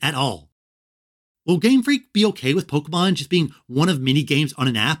included at all. Will Game Freak be okay with Pokemon just being one of many games on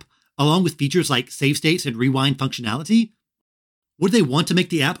an app, along with features like save states and rewind functionality? Would they want to make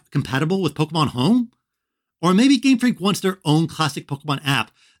the app compatible with Pokemon Home? Or maybe Game Freak wants their own classic Pokemon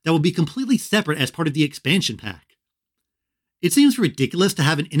app that will be completely separate as part of the expansion pack. It seems ridiculous to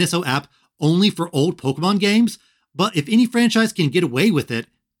have an NSO app only for old Pokemon games, but if any franchise can get away with it,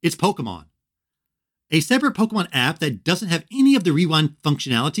 it's Pokemon. A separate Pokemon app that doesn't have any of the rewind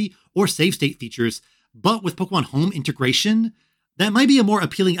functionality or save state features, but with Pokemon Home integration, that might be a more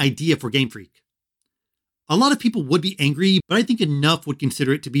appealing idea for Game Freak. A lot of people would be angry, but I think enough would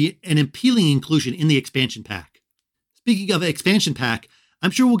consider it to be an appealing inclusion in the expansion pack. Speaking of expansion pack,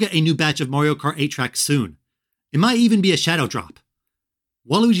 I'm sure we'll get a new batch of Mario Kart 8 tracks soon. It might even be a shadow drop.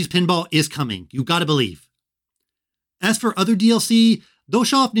 Waluigi's Pinball is coming, you gotta believe. As for other DLC, they'll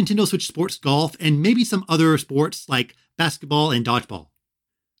show off Nintendo Switch Sports Golf and maybe some other sports like basketball and dodgeball.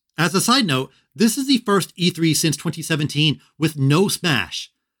 As a side note, this is the first E3 since 2017 with no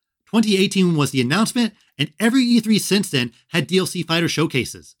Smash. 2018 was the announcement, and every E3 since then had DLC fighter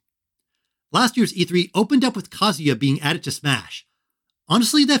showcases. Last year's E3 opened up with Kazuya being added to Smash.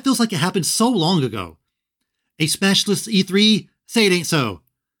 Honestly, that feels like it happened so long ago. A Smashless E3? Say it ain't so.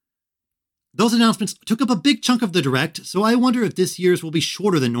 Those announcements took up a big chunk of the Direct, so I wonder if this year's will be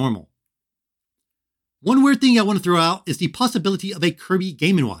shorter than normal. One weird thing I want to throw out is the possibility of a Kirby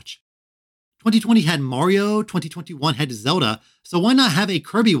Game & Watch. 2020 had Mario, 2021 had Zelda, so why not have a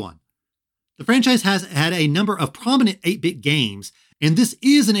Kirby one? The franchise has had a number of prominent 8-bit games, and this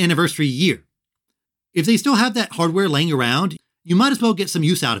is an anniversary year. If they still have that hardware laying around, you might as well get some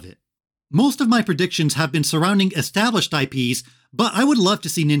use out of it. Most of my predictions have been surrounding established IPs, but I would love to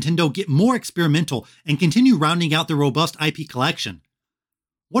see Nintendo get more experimental and continue rounding out their robust IP collection.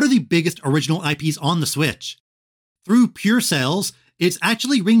 What are the biggest original IPs on the Switch? Through pure sales, it's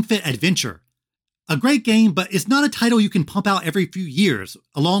actually Ring Fit Adventure. A great game, but it's not a title you can pump out every few years,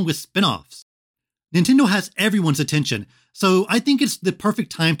 along with spin-offs. Nintendo has everyone's attention, so I think it's the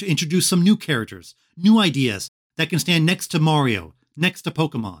perfect time to introduce some new characters, new ideas, that can stand next to Mario, next to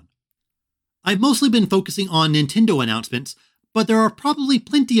Pokemon. I've mostly been focusing on Nintendo announcements, but there are probably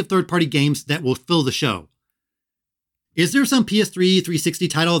plenty of third-party games that will fill the show. Is there some PS3 360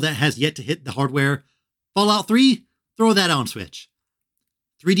 title that has yet to hit the hardware? Fallout 3? Throw that on Switch.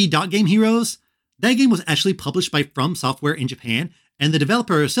 3D Dot Game Heroes? That game was actually published by From Software in Japan, and the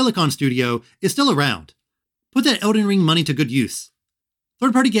developer Silicon Studio is still around. Put that Elden Ring money to good use.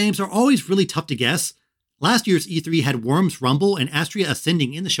 Third-party games are always really tough to guess. Last year's E3 had Worms Rumble and Astria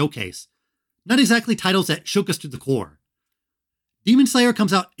Ascending in the showcase. Not exactly titles that shook us to the core. Demon Slayer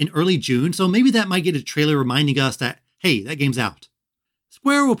comes out in early June, so maybe that might get a trailer reminding us that, hey, that game's out.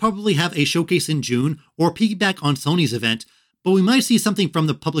 Square will probably have a showcase in June or piggyback on Sony's event, but we might see something from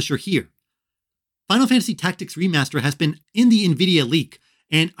the publisher here. Final Fantasy Tactics Remaster has been in the Nvidia leak,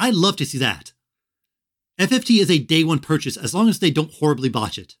 and I'd love to see that. FFT is a day one purchase as long as they don't horribly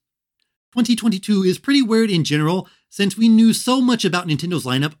botch it. 2022 is pretty weird in general since we knew so much about Nintendo's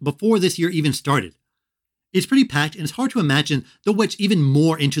lineup before this year even started. It's pretty packed and it's hard to imagine they'll wedge even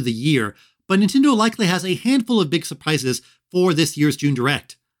more into the year, but Nintendo likely has a handful of big surprises for this year's June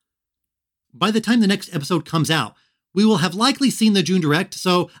Direct. By the time the next episode comes out, we will have likely seen the June Direct,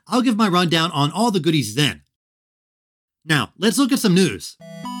 so I'll give my rundown on all the goodies then. Now, let's look at some news.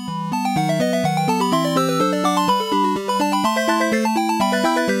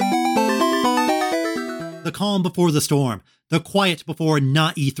 The calm before the storm, the quiet before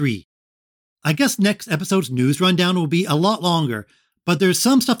not E3. I guess next episode's news rundown will be a lot longer, but there's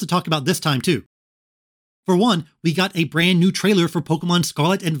some stuff to talk about this time too. For one, we got a brand new trailer for Pokemon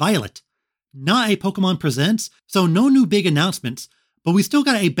Scarlet and Violet. Not a Pokemon Presents, so no new big announcements, but we still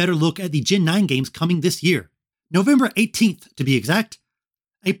got a better look at the Gen 9 games coming this year. November 18th, to be exact.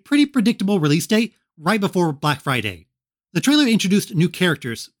 A pretty predictable release date, right before Black Friday. The trailer introduced new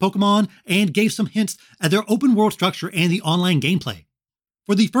characters, Pokemon, and gave some hints at their open world structure and the online gameplay.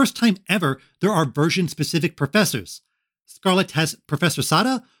 For the first time ever, there are version-specific professors. Scarlet has Professor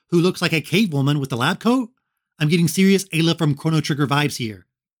Sada, who looks like a cave woman with a lab coat. I'm getting serious Ayla from Chrono Trigger vibes here.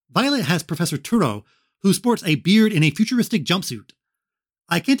 Violet has Professor Turo, who sports a beard in a futuristic jumpsuit.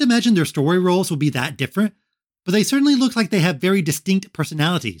 I can't imagine their story roles will be that different, but they certainly look like they have very distinct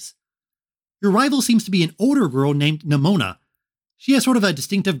personalities. Your rival seems to be an older girl named Nimona. She has sort of a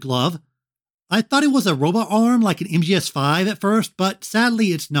distinctive glove. I thought it was a robot arm like an MGS5 at first, but sadly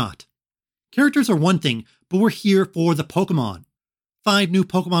it's not. Characters are one thing, but we're here for the Pokemon. 5 new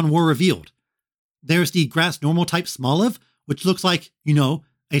Pokemon were revealed. There's the grass normal type Smoliv, which looks like,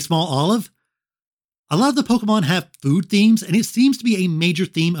 a small olive. A lot of the Pokemon have food themes, and it seems to be a major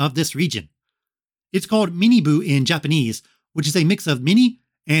theme of this region. It's called Minibu in Japanese, which is a mix of mini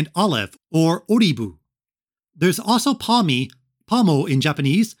and olive, or oribu. There's also Pamo in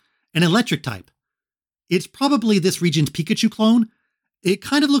Japanese, an electric type. It's probably this region's Pikachu clone. It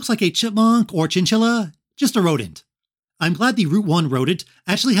kind of looks like a chipmunk or chinchilla, just a rodent. I'm glad the Route 1 rodent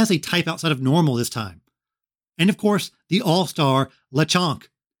actually has a type outside of normal this time. And of course, the all-star Lechonk.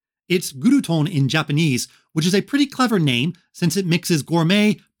 It's Guruton in Japanese, which is a pretty clever name since it mixes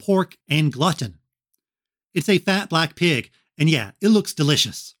gourmet, pork, and glutton. It's a fat black pig, and yeah, it looks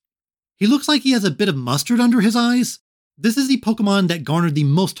delicious. He looks like he has a bit of mustard under his eyes. This is the Pokemon that garnered the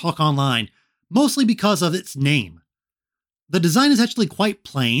most talk online, mostly because of its name. The design is actually quite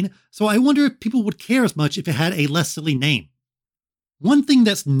plain, so I wonder if people would care as much if it had a less silly name. One thing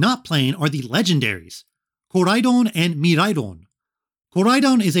that's not plain are the legendaries, Koraidon and Miraidon.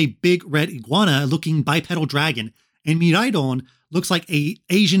 Koraidon is a big red iguana-looking bipedal dragon, and Miraidon looks like an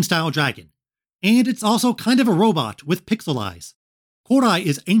Asian-style dragon. And it's also kind of a robot with pixel eyes. Korai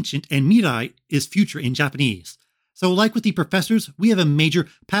is ancient and Mirai is future in Japanese. So like with the professors, we have a major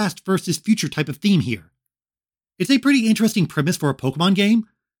past versus future type of theme here. It's a pretty interesting premise for a Pokemon game.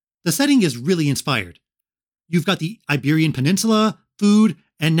 The setting is really inspired. You've got the Iberian Peninsula, food,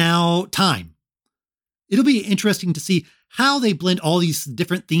 and now time. It'll be interesting to see how they blend all these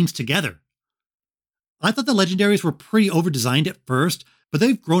different themes together. I thought the legendaries were pretty over-designed at first, but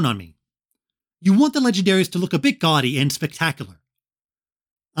they've grown on me. You want the legendaries to look a bit gaudy and spectacular.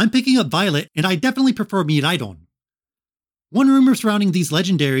 I'm picking up Violet, and I definitely prefer Miraidon. One rumor surrounding these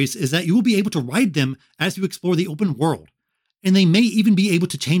legendaries is that you will be able to ride them as you explore the open world, and they may even be able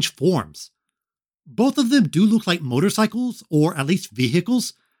to change forms. Both of them do look like motorcycles, or at least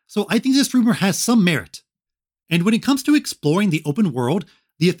vehicles, so I think this rumor has some merit. And when it comes to exploring the open world,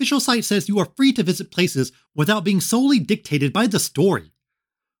 the official site says you are free to visit places without being solely dictated by the story.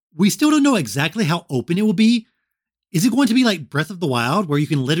 We still don't know exactly how open it will be. Is it going to be like Breath of the Wild, where you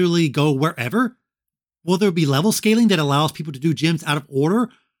can literally go wherever? Will there be level scaling that allows people to do gyms out of order?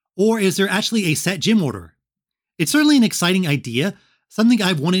 Or is there actually a set gym order? It's certainly an exciting idea, something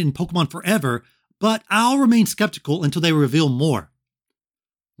I've wanted in Pokemon forever, but I'll remain skeptical until they reveal more.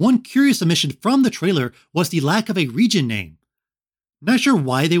 One curious omission from the trailer was the lack of a region name. Not sure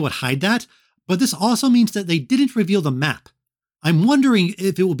why they would hide that, but this also means that they didn't reveal the map. I'm wondering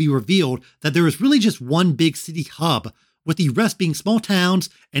if it will be revealed that there is really just one big city hub, with the rest being small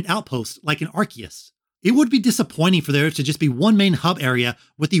towns and outposts like in Arceus. It would be disappointing for there to just be one main hub area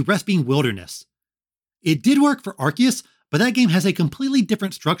with the rest being wilderness. It did work for Arceus, but that game has a completely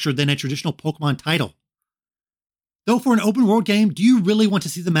different structure than a traditional Pokemon title. Though for an open world game, do you really want to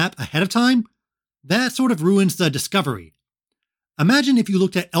see the map ahead of time? That sort of ruins the discovery. Imagine if you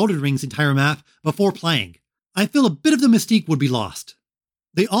looked at Elden Ring's entire map before playing. I feel a bit of the mystique would be lost.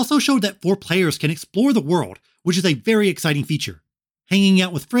 They also showed that 4 players can explore the world, which is a very exciting feature. Hanging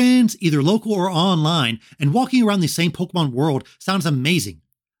out with friends, either local or online, and walking around the same Pokemon world sounds amazing.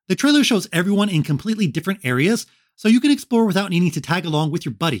 The trailer shows everyone in completely different areas, so you can explore without needing to tag along with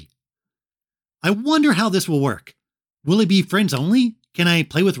your buddy. I wonder how this will work. Will it be friends only? Can I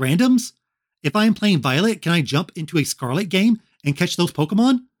play with randoms? If I am playing Violet, can I jump into a Scarlet game and catch those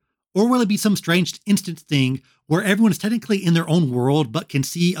Pokemon? Or will it be some strange instance thing where everyone is technically in their own world but can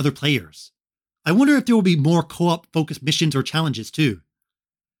see other players? I wonder if there will be more co-op focused missions or challenges too.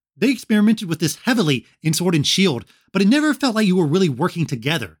 They experimented with this heavily in Sword and Shield, but it never felt like you were really working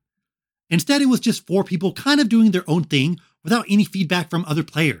together. Instead, it was just 4 people kind of doing their own thing without any feedback from other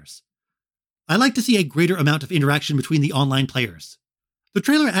players. I like to see a greater amount of interaction between the online players. The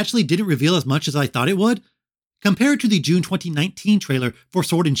trailer actually didn't reveal as much as I thought it would, compared to the June 2019 trailer for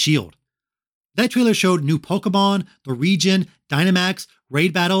Sword and Shield. That trailer showed new Pokemon, the region, Dynamax,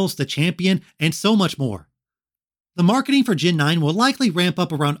 raid battles, the champion, and so much more. The marketing for Gen 9 will likely ramp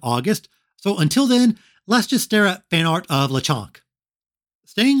up around August, so until then, let's just stare at fan art of Lechonk.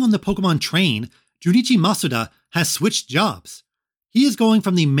 Staying on the Pokemon train, Junichi Masuda has switched jobs. He is going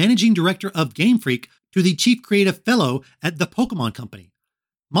from the managing director of Game Freak to the chief creative fellow at the Pokemon Company.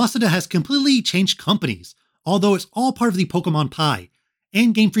 Masuda has completely changed companies, although it's all part of the Pokemon pie,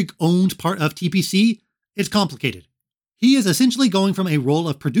 and Game Freak owns part of TPC. It's complicated. He is essentially going from a role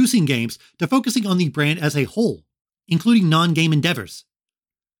of producing games to focusing on the brand as a whole, including non-game endeavors.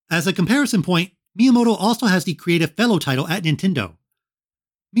 As a comparison point, Miyamoto also has the creative fellow title at Nintendo.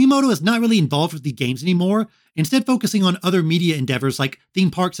 Miyamoto is not really involved with the games anymore, instead focusing on other media endeavors like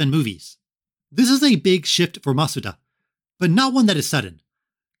theme parks and movies. This is a big shift for Masuda, but not one that is sudden.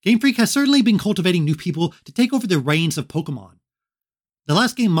 Game Freak has certainly been cultivating new people to take over the reins of Pokemon. The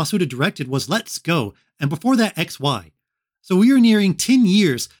last game Masuda directed was Let's Go, and before that XY, so we are nearing 10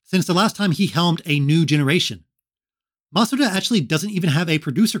 years since the last time he helmed a new generation. Masuda actually doesn't even have a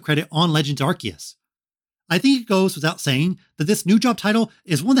producer credit on Legends Arceus. I think it goes without saying that this new job title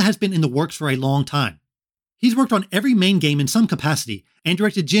is one that has been in the works for a long time. He's worked on every main game in some capacity and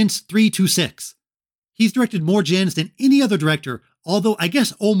directed Gens 3 to 6. He's directed more gens than any other director, although I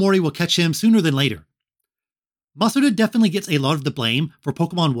guess Omori will catch him sooner than later. Masuda definitely gets a lot of the blame for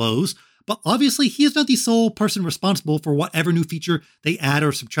Pokemon woes, but obviously he is not the sole person responsible for whatever new feature they add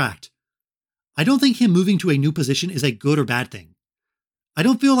or subtract. I don't think him moving to a new position is a good or bad thing. I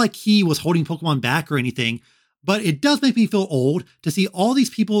don't feel like he was holding Pokemon back or anything, But it does make me feel old to see all these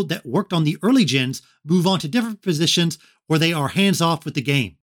people that worked on the early gens move on to different positions where they are hands off with the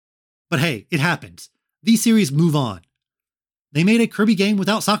game. But hey, it happens. These series move on. They made a Kirby game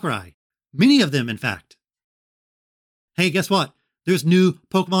without Sakurai. Many of them, in fact. Hey, guess what? There's new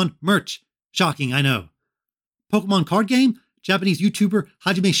Pokemon merch. Shocking, I know. Pokemon card game, Japanese YouTuber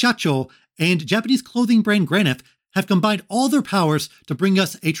Hajime Shacho, and Japanese clothing brand Granif have combined all their powers to bring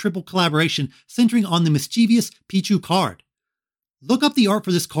us a triple collaboration centering on the mischievous Pichu card. Look up the art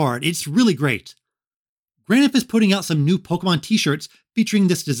for this card, it's really great. Granif is putting out some new Pokemon t-shirts featuring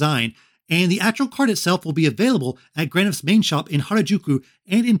this design, and the actual card itself will be available at Granif's main shop in Harajuku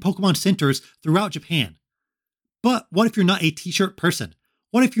and in Pokemon centers throughout Japan. But what if you're not a t-shirt person?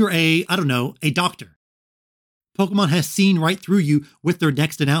 What if you're a doctor? Pokemon has seen right through you with their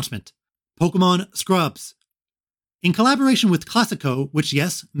next announcement. Pokemon Scrubs. In collaboration with Classico, which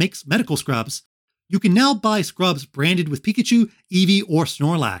yes, makes medical scrubs, you can now buy scrubs branded with Pikachu, Eevee, or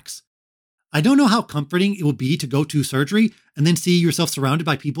Snorlax. I don't know how comforting it will be to go to surgery and then see yourself surrounded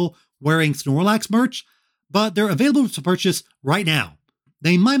by people wearing Snorlax merch, but they're available to purchase right now.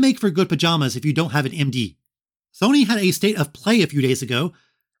 They might make for good pajamas if you don't have an MD. Sony had a State of Play a few days ago.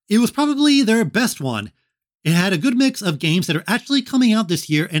 It was probably their best one. It had a good mix of games that are actually coming out this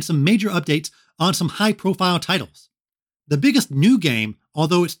year and some major updates on some high-profile titles. The biggest new game,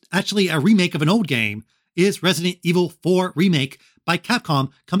 although it's actually a remake of an old game, is Resident Evil 4 Remake by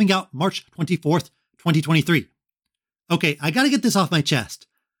Capcom, coming out March 24th, 2023. Okay, I gotta get this off my chest.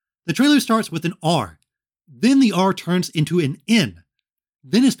 The trailer starts with an R. Then the R turns into an N.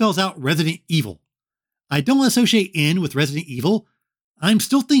 Then it spells out Resident Evil. I don't associate N with Resident Evil. I'm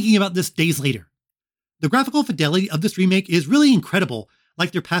still thinking about this days later. The graphical fidelity of this remake is really incredible,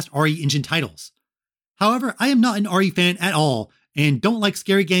 like their past RE Engine titles. However, I am not an RE fan at all, and don't like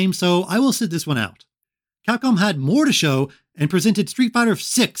scary games, so I will sit this one out. Capcom had more to show and presented Street Fighter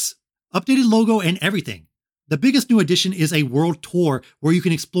VI, updated logo and everything. The biggest new addition is a world tour where you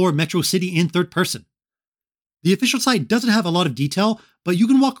can explore Metro City in third person. The official site doesn't have a lot of detail, but you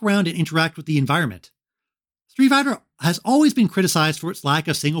can walk around and interact with the environment. Street Fighter has always been criticized for its lack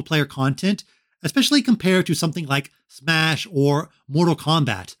of single-player content, especially compared to something like Smash or Mortal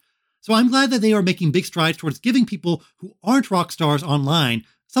Kombat. So I'm glad that they are making big strides towards giving people who aren't rock stars online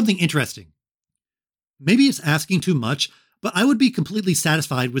something interesting. Maybe it's asking too much, but I would be completely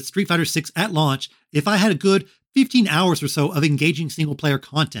satisfied with Street Fighter VI at launch if I had a good 15 hours or so of engaging single-player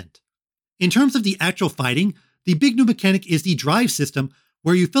content. In terms of the actual fighting, the big new mechanic is the drive system,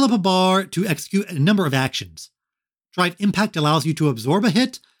 where you fill up a bar to execute a number of actions. Drive Impact allows you to absorb a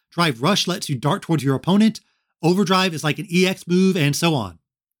hit, Drive Rush lets you dart towards your opponent, Overdrive is like an EX move, and so on.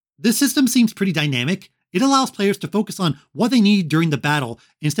 This system seems pretty dynamic. It allows players to focus on what they need during the battle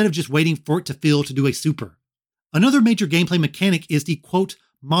instead of just waiting for it to fill to do a super. Another major gameplay mechanic is the, quote,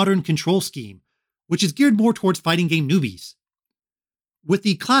 modern control scheme, which is geared more towards fighting game newbies. With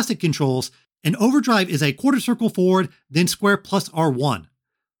the classic controls, an overdrive is a quarter circle forward, then square plus R1.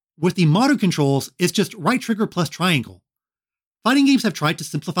 With the modern controls, it's just right trigger plus triangle. Fighting games have tried to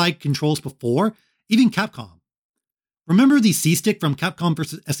simplify controls before, even Capcom. Remember the C-stick from Capcom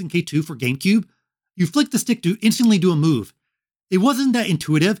vs. SNK 2 for GameCube? You flick the stick to instantly do a move. It wasn't that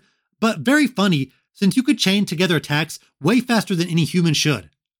intuitive, but very funny since you could chain together attacks way faster than any human should.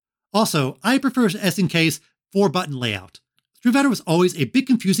 Also, I prefer SNK's 4-button layout. Street Fighter was always a bit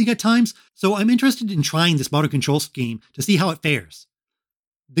confusing at times, so I'm interested in trying this modern control scheme to see how it fares.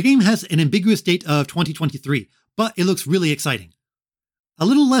 The game has an ambiguous date of 2023, but it looks really exciting. A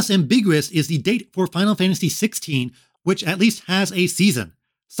little less ambiguous is the date for Final Fantasy XVI, which at least has a season,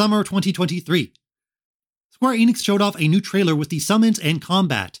 summer 2023. Square Enix showed off a new trailer with the summons and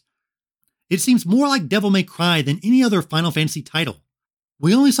combat. It seems more like Devil May Cry than any other Final Fantasy title.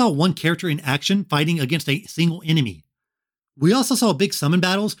 We only saw one character in action fighting against a single enemy. We also saw big summon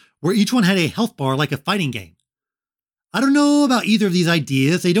battles where each one had a health bar like a fighting game. I don't know about either of these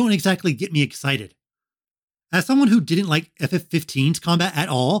ideas, they don't exactly get me excited. As someone who didn't like FF15's combat at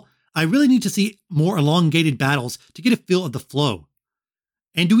all, I really need to see more elongated battles to get a feel of the flow.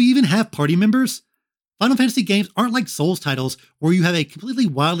 And do we even have party members? Final Fantasy games aren't like Souls titles where you have a completely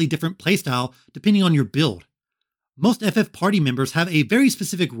wildly different playstyle depending on your build. Most FF party members have a very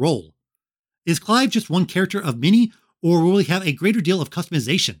specific role. Is Clive just one character of many, or will we have a greater deal of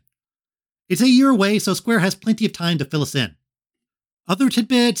customization? It's a year away, so Square has plenty of time to fill us in. Other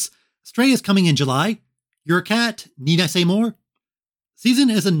tidbits: Stray is coming in July. You're a Cat, need I say more? Season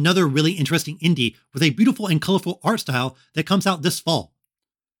is another really interesting indie with a beautiful and colorful art style that comes out this fall.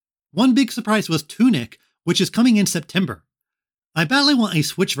 One big surprise was Tunic, which is coming in September. I badly want a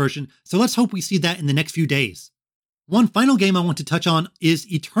Switch version, so let's hope we see that in the next few days. One final game I want to touch on is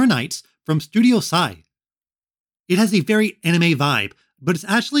Eternites from Studio Sai. It has a very anime vibe, but it's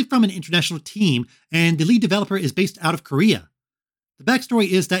actually from an international team, and the lead developer is based out of Korea. The backstory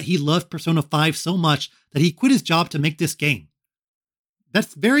is that he loved Persona 5 so much that he quit his job to make this game.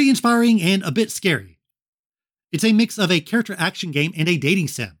 That's very inspiring and a bit scary. It's a mix of a character action game and a dating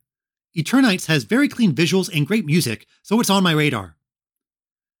sim. Eternites has very clean visuals and great music, so it's on my radar.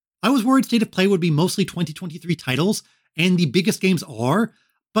 I was worried State of Play would be mostly 2023 titles, and the biggest games are,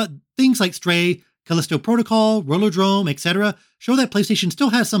 but things like Stray, Callisto Protocol, Rollerdrome, etc. show that PlayStation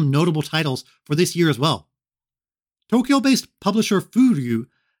still has some notable titles for this year as well. Tokyo-based publisher Furyu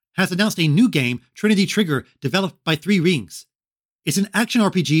has announced a new game, Trinity Trigger, developed by Three Rings. It's an action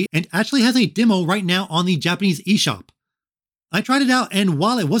RPG and actually has a demo right now on the Japanese eShop. I tried it out, and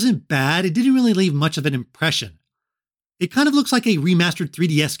while it wasn't bad, it didn't really leave much of an impression. It kind of looks like a remastered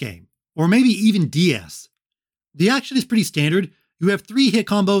 3DS game, or maybe even DS. The action is pretty standard. You have 3 hit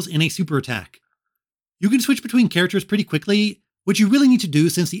combos and a super attack. You can switch between characters pretty quickly, which you really need to do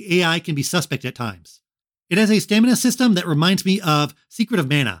since the AI can be suspect at times. It has a stamina system that reminds me of Secret of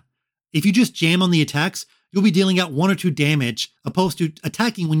Mana. If you just jam on the attacks, you'll be dealing out 1 or 2 damage, opposed to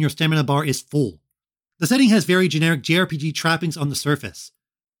attacking when your stamina bar is full. The setting has very generic JRPG trappings on the surface.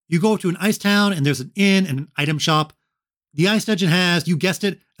 You go to an ice town and there's an inn and an item shop. The ice dungeon has, you guessed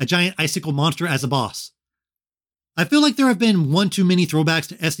it, a giant icicle monster as a boss. I feel like there have been one too many throwbacks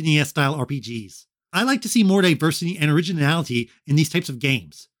to SNES-style RPGs. I like to see more diversity and originality in these types of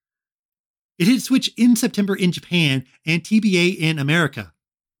games. It hit Switch in September in Japan and TBA in America.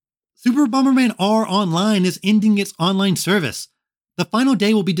 Super Bomberman R Online is ending its online service. The final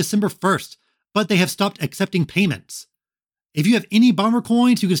day will be December 1st, but they have stopped accepting payments. If you have any Bomber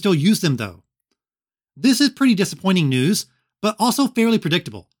coins, you can still use them though. This is pretty disappointing news, but also fairly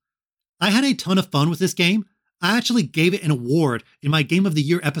predictable. I had a ton of fun with this game. I actually gave it an award in my Game of the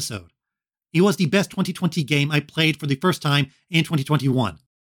Year episode. It was the best 2020 game I played for the first time in 2021.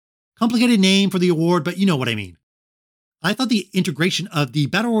 Complicated name for the award, but you know what I mean. I thought the integration of the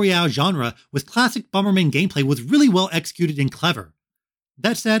Battle Royale genre with classic Bomberman gameplay was really well executed and clever.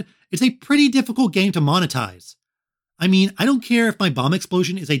 That said, it's a pretty difficult game to monetize. I mean, I don't care if my bomb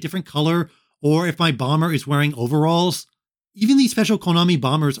explosion is a different color or if my bomber is wearing overalls. Even the special Konami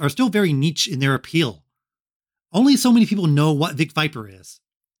bombers are still very niche in their appeal. Only so many people know what Vic Viper is.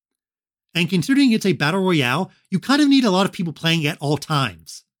 And considering it's a battle royale, you kind of need a lot of people playing at all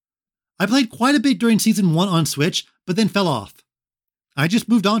times. I played quite a bit during Season 1 on Switch, but then fell off. I just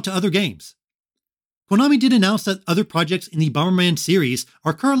moved on to other games. Konami did announce that other projects in the Bomberman series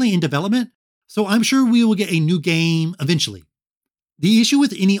are currently in development, so I'm sure we will get a new game eventually. The issue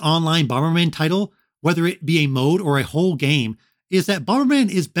with any online Bomberman title, whether it be a mode or a whole game, is that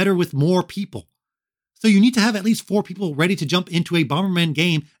Bomberman is better with more people. So you need to have at least 4 people ready to jump into a Bomberman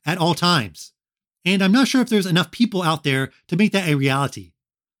game at all times. And I'm not sure if there's enough people out there to make that a reality.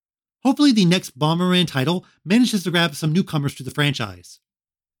 Hopefully the next Bomberman title manages to grab some newcomers to the franchise.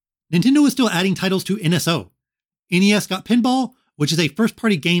 Nintendo is still adding titles to NSO. NES got Pinball, which is a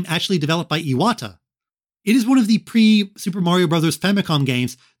first-party game actually developed by Iwata. It is one of the pre-Super Mario Bros. Famicom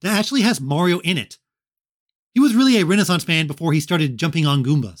games that actually has Mario in it. He was really a Renaissance man before he started jumping on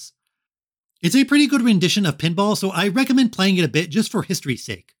Goombas. It's a pretty good rendition of Pinball, so I recommend playing it a bit just for history's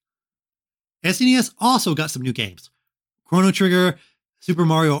sake. SNES also got some new games. Chrono Trigger, Super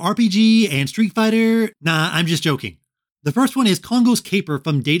Mario RPG, and Street Fighter. Nah, I'm just joking. The first one is Congo's Caper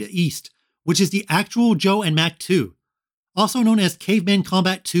from Data East, which is the actual Joe and Mac 2, also known as Caveman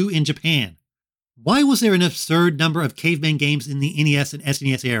Combat 2 in Japan. Why was there an absurd number of caveman games in the NES and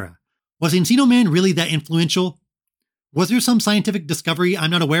SNES era? Was Encino Man really that influential? Was there some scientific discovery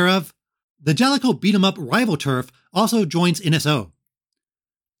I'm not aware of? The Jalico beat-em-up Rival Turf also joins NSO.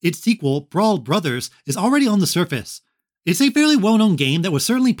 Its sequel, Brawl Brothers, is already on the surface. It's a fairly well-known game that was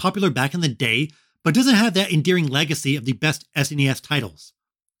certainly popular back in the day, but doesn't have that endearing legacy of the best SNES titles.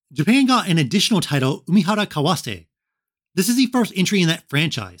 Japan got an additional title, Umihara Kawase. This is the first entry in that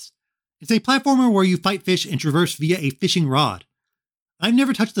franchise. It's a platformer where you fight fish and traverse via a fishing rod. I've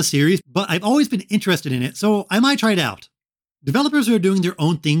never touched the series, but I've always been interested in it, so I might try it out. Developers are doing their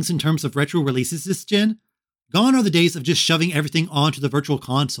own things in terms of retro releases this gen. Gone are the days of just shoving everything onto the virtual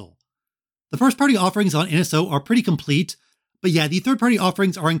console. The first-party offerings on NSO are pretty complete, but yeah, the third-party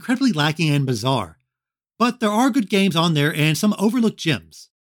offerings are incredibly lacking and bizarre. But there are good games on there and some overlooked gems.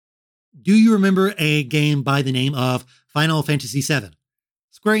 Do you remember a game by the name of Final Fantasy VII?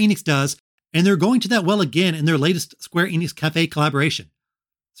 Square Enix does, and they're going to that well again in their latest Square Enix Cafe collaboration.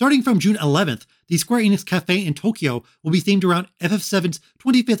 Starting from June 11th, the Square Enix Cafe in Tokyo will be themed around FF7's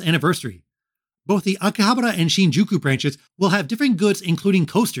 25th anniversary. Both the Akihabara and Shinjuku branches will have different goods, including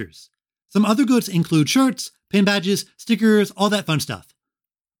coasters. Some other goods include shirts, pin badges, stickers, all that fun stuff.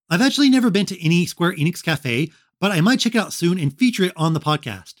 I've actually never been to any Square Enix Cafe, but I might check it out soon and feature it on the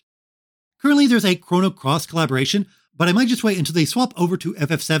podcast. Currently, there's a Chrono Cross collaboration, but I might just wait until they swap over to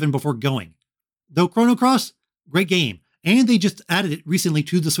FF7 before going. Though Chrono Cross, great game, and they just added it recently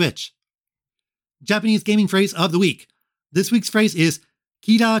to the Switch. Japanese gaming phrase of the week. This week's phrase is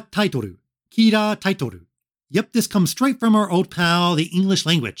Kira Taitoru. Kira Taitoru. Yep, this comes straight from our old pal, the English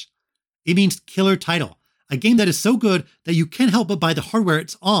language. It means killer title, a game that is so good that you can't help but buy the hardware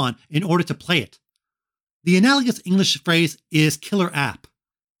it's on in order to play it. The analogous English phrase is killer app.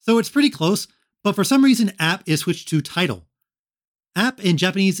 So it's pretty close, but for some reason app is switched to title. App in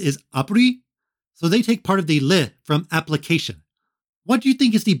Japanese is apuri, so they take part of the le from application. What do you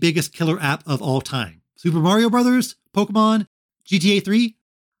think is the biggest killer app of all time? Super Mario Bros., Pokemon, GTA 3?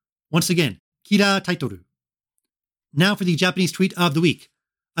 Once again, Kira Taitoru. Now for the Japanese tweet of the week.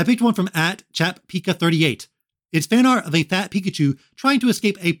 I picked one from @ChapPika38. It's fan art of a fat Pikachu trying to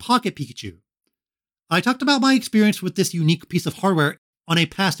escape a pocket Pikachu. I talked about my experience with this unique piece of hardware on a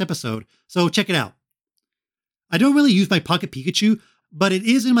past episode, so check it out. I don't really use my Pocket Pikachu, but it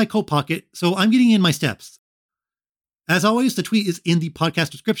is in my coat pocket, so I'm getting in my steps. As always, the tweet is in the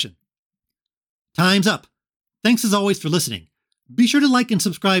podcast description. Time's up. Thanks as always for listening. Be sure to like and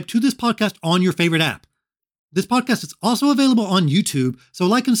subscribe to this podcast on your favorite app. This podcast is also available on YouTube, so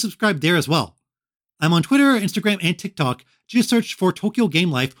like and subscribe there as well. I'm on Twitter, Instagram, and TikTok. Just search for Tokyo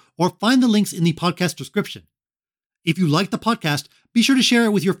Game Life or find the links in the podcast description. If you like the podcast, be sure to share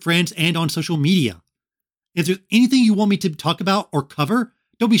it with your friends and on social media. If there's anything you want me to talk about or cover,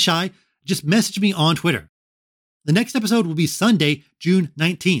 don't be shy, just message me on Twitter. The next episode will be Sunday, June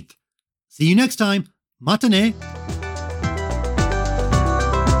 19th. See you next time. Mata ne!